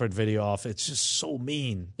a separate video of. It's just so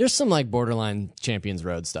mean. There's some like borderline Champions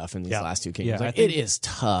Road stuff in these last two kingdoms. Yeah, Like, I think- it is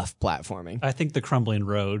tough platforming. I think the Crumbling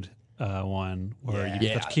Road one where you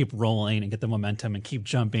have to keep rolling and get the momentum and keep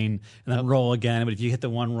jumping and then roll again. But if you hit the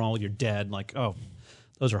one roll, you're dead. Like, oh,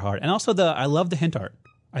 those are hard. And also I love the hint art.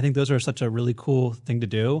 I think those are such a really cool thing to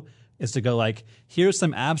do, is to go like, here's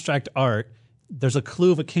some abstract art. There's a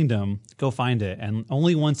clue of a kingdom. Go find it. And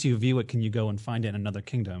only once you view it can you go and find it in another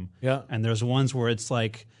kingdom. Yeah. And there's ones where it's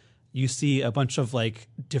like you see a bunch of like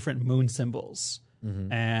different moon symbols.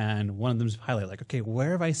 And one of them is highlighted like, okay,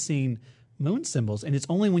 where have I seen moon symbols? And it's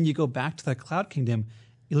only when you go back to the Cloud Kingdom,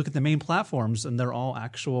 you look at the main platforms and they're all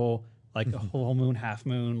actual like a whole moon, half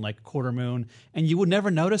moon, like quarter moon. And you would never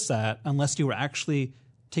notice that unless you were actually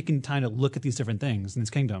taking time to look at these different things in these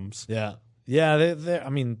kingdoms. Yeah, yeah. I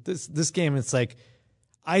mean, this game, it's like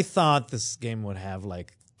I thought this game would have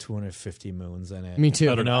like 250 moons in it. Me too.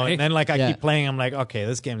 You know, and then like I Yeah. keep playing, I'm like, okay,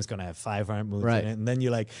 this game is gonna have 500 moons Right. in it, and then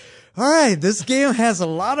you're like, all right, this game has a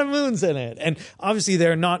lot of moons in it, and obviously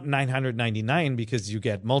they're not 999 because you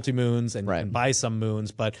get multi moons and you Right. can buy some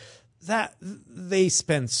moons, but that they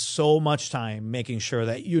spend so much time making sure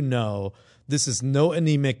that this is no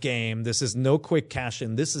anemic game. This is no quick cash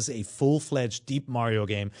in. This is a full-fledged deep Mario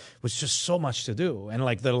game with just so much to do. And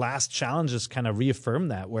like the last challenges kind of reaffirm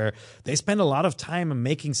that, where they spend a lot of time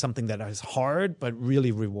making something that is hard but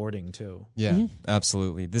really rewarding too. Yeah,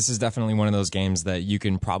 absolutely. This is definitely one of those games that you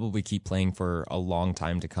can probably keep playing for a long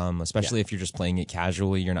time to come, especially if you're just playing it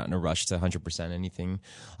casually. You're not in a rush to 100% anything.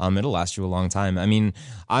 It'll last you a long time. I mean,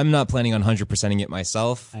 I'm not planning on 100%ing it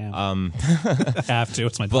myself. I am. Have to.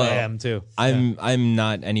 It's my But- I am too. I'm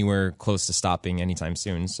not anywhere close to stopping anytime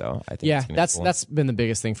soon. So I think Yeah, it's gonna be that's cool. that's been the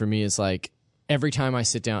biggest thing for me is like every time I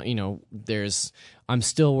sit down, I'm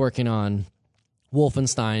still working on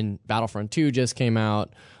Wolfenstein. Battlefront 2 just came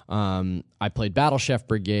out. I played Battle Chef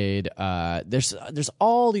Brigade. There's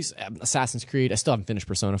all these Assassin's Creed. I still haven't finished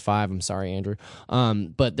Persona 5. I'm sorry, Andrew.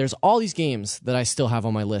 But there's all these games that I still have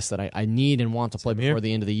on my list that I need and want to play before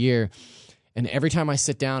the end of the year. And every time I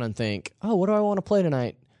sit down and think, oh, what do I want to play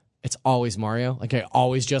tonight? It's always Mario. Like I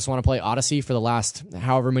always just want to play Odyssey for the last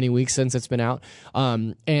however many weeks since it's been out.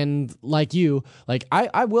 And like you, like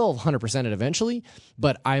I will 100% it eventually,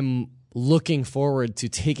 but I'm looking forward to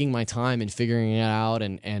taking my time and figuring it out,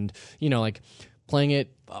 and like playing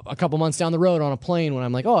it a couple months down the road on a plane when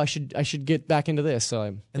I'm like, oh, I should get back into this.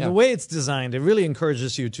 So the way it's designed, it really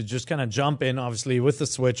encourages you to just kind of jump in, obviously, with the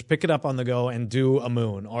Switch, pick it up on the go, and do a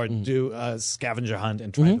moon or do a scavenger hunt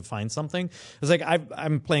and try to find something. It's like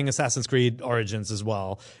I'm playing Assassin's Creed Origins as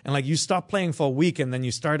well, and like you stop playing for a week and then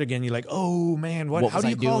you start again. You're like, oh man, how do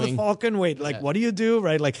you call the Falcon? Wait, what do you do?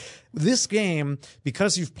 Right, like this game,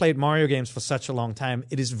 because you've played Mario games for such a long time,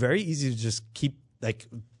 it is very easy to just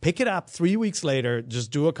pick it up 3 weeks later,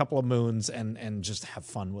 just do a couple of moons and just have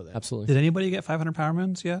fun with it. Absolutely. Did anybody get 500 power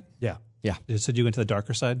moons yet? Yeah. You said you went to the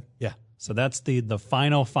darker side? Yeah. So that's the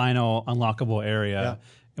final unlockable area,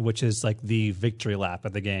 which is like the victory lap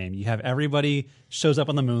of the game. You have everybody shows up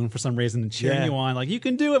on the moon for some reason and cheering you on, like, you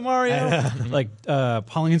can do it, Mario. Like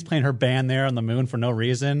Pauline's playing her band there on the moon for no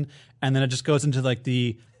reason. And then it just goes into like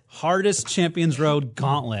the hardest Champions Road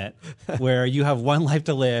gauntlet where you have one life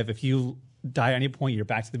to live. If you die at any point, you're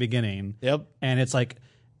back to the beginning. Yep. And it's like,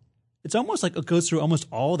 it's almost like it goes through almost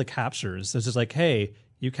all the captures. It's just like, hey,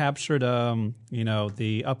 you captured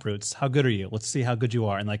the uproots. How good are you? Let's see how good you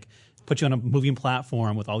are. And like put you on a moving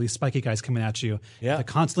platform with all these spiky guys coming at you. Yeah. To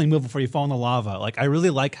constantly move before you fall in the lava. Like I really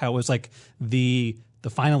like how it was like the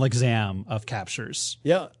final exam of captures.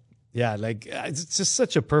 Yeah. Yeah, like it's just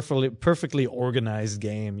such a perfectly organized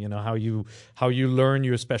game. You know how you learn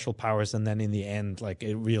your special powers, and then in the end, like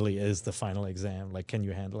it really is the final exam. Like, can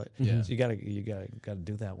you handle it? Yeah. So you gotta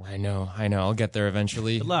do that one. I know. I'll get there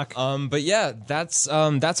eventually. Good luck. But yeah, that's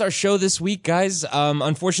our show this week, guys.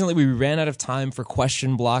 Unfortunately, we ran out of time for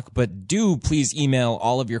question block, but do please email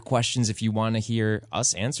all of your questions if you want to hear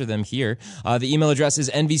us answer them here. The email address is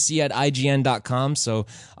nvc@ign.com. So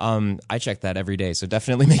I check that every day. So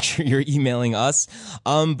definitely make sure you're emailing us.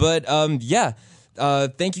 Thank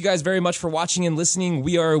you guys very much for watching and listening.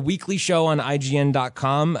 We are a weekly show on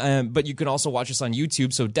IGN.com, but you can also watch us on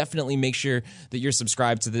YouTube, so definitely make sure that you're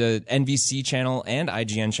subscribed to the NVC channel and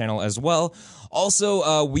IGN channel as well.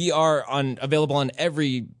 Also, we are available on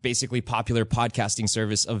every basically popular podcasting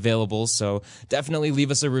service available, so definitely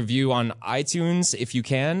leave us a review on iTunes if you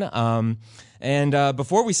can. And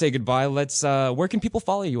before we say goodbye, where can people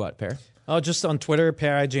follow you at, Per? Oh, just on Twitter,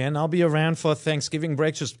 PerIGN. I'll be around for Thanksgiving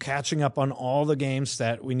break, just catching up on all the games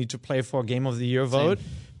that we need to play for Game of the Year vote.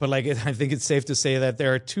 But I think it's safe to say that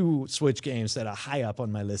there are 2 Switch games that are high up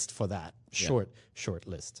on my list for that short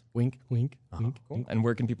list. Wink, wink, wink. Cool. And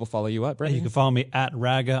where can people follow you at, Brent? You can follow me at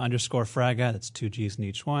Raga_Fraga. That's 2 G's in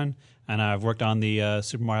each one. And I've worked on the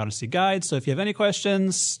Super Mario Odyssey guide. So if you have any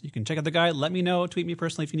questions, you can check out the guide. Let me know. Tweet me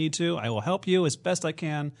personally if you need to. I will help you as best I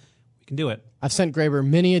can. We can do it. I've sent Graber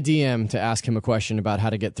many a DM to ask him a question about how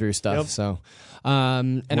to get through stuff. Yep. So,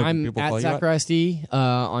 and I'm at ZachariasD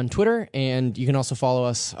on Twitter, and you can also follow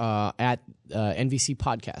us at NVC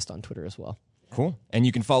Podcast on Twitter as well. Cool. And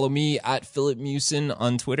you can follow me at Philip Mewson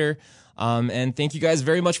on Twitter. And thank you guys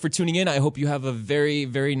very much for tuning in. I hope you have a very,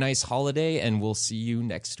 very nice holiday, and we'll see you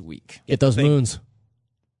next week. Get those moons.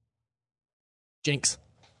 Jinx.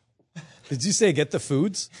 Did you say get the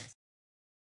foods?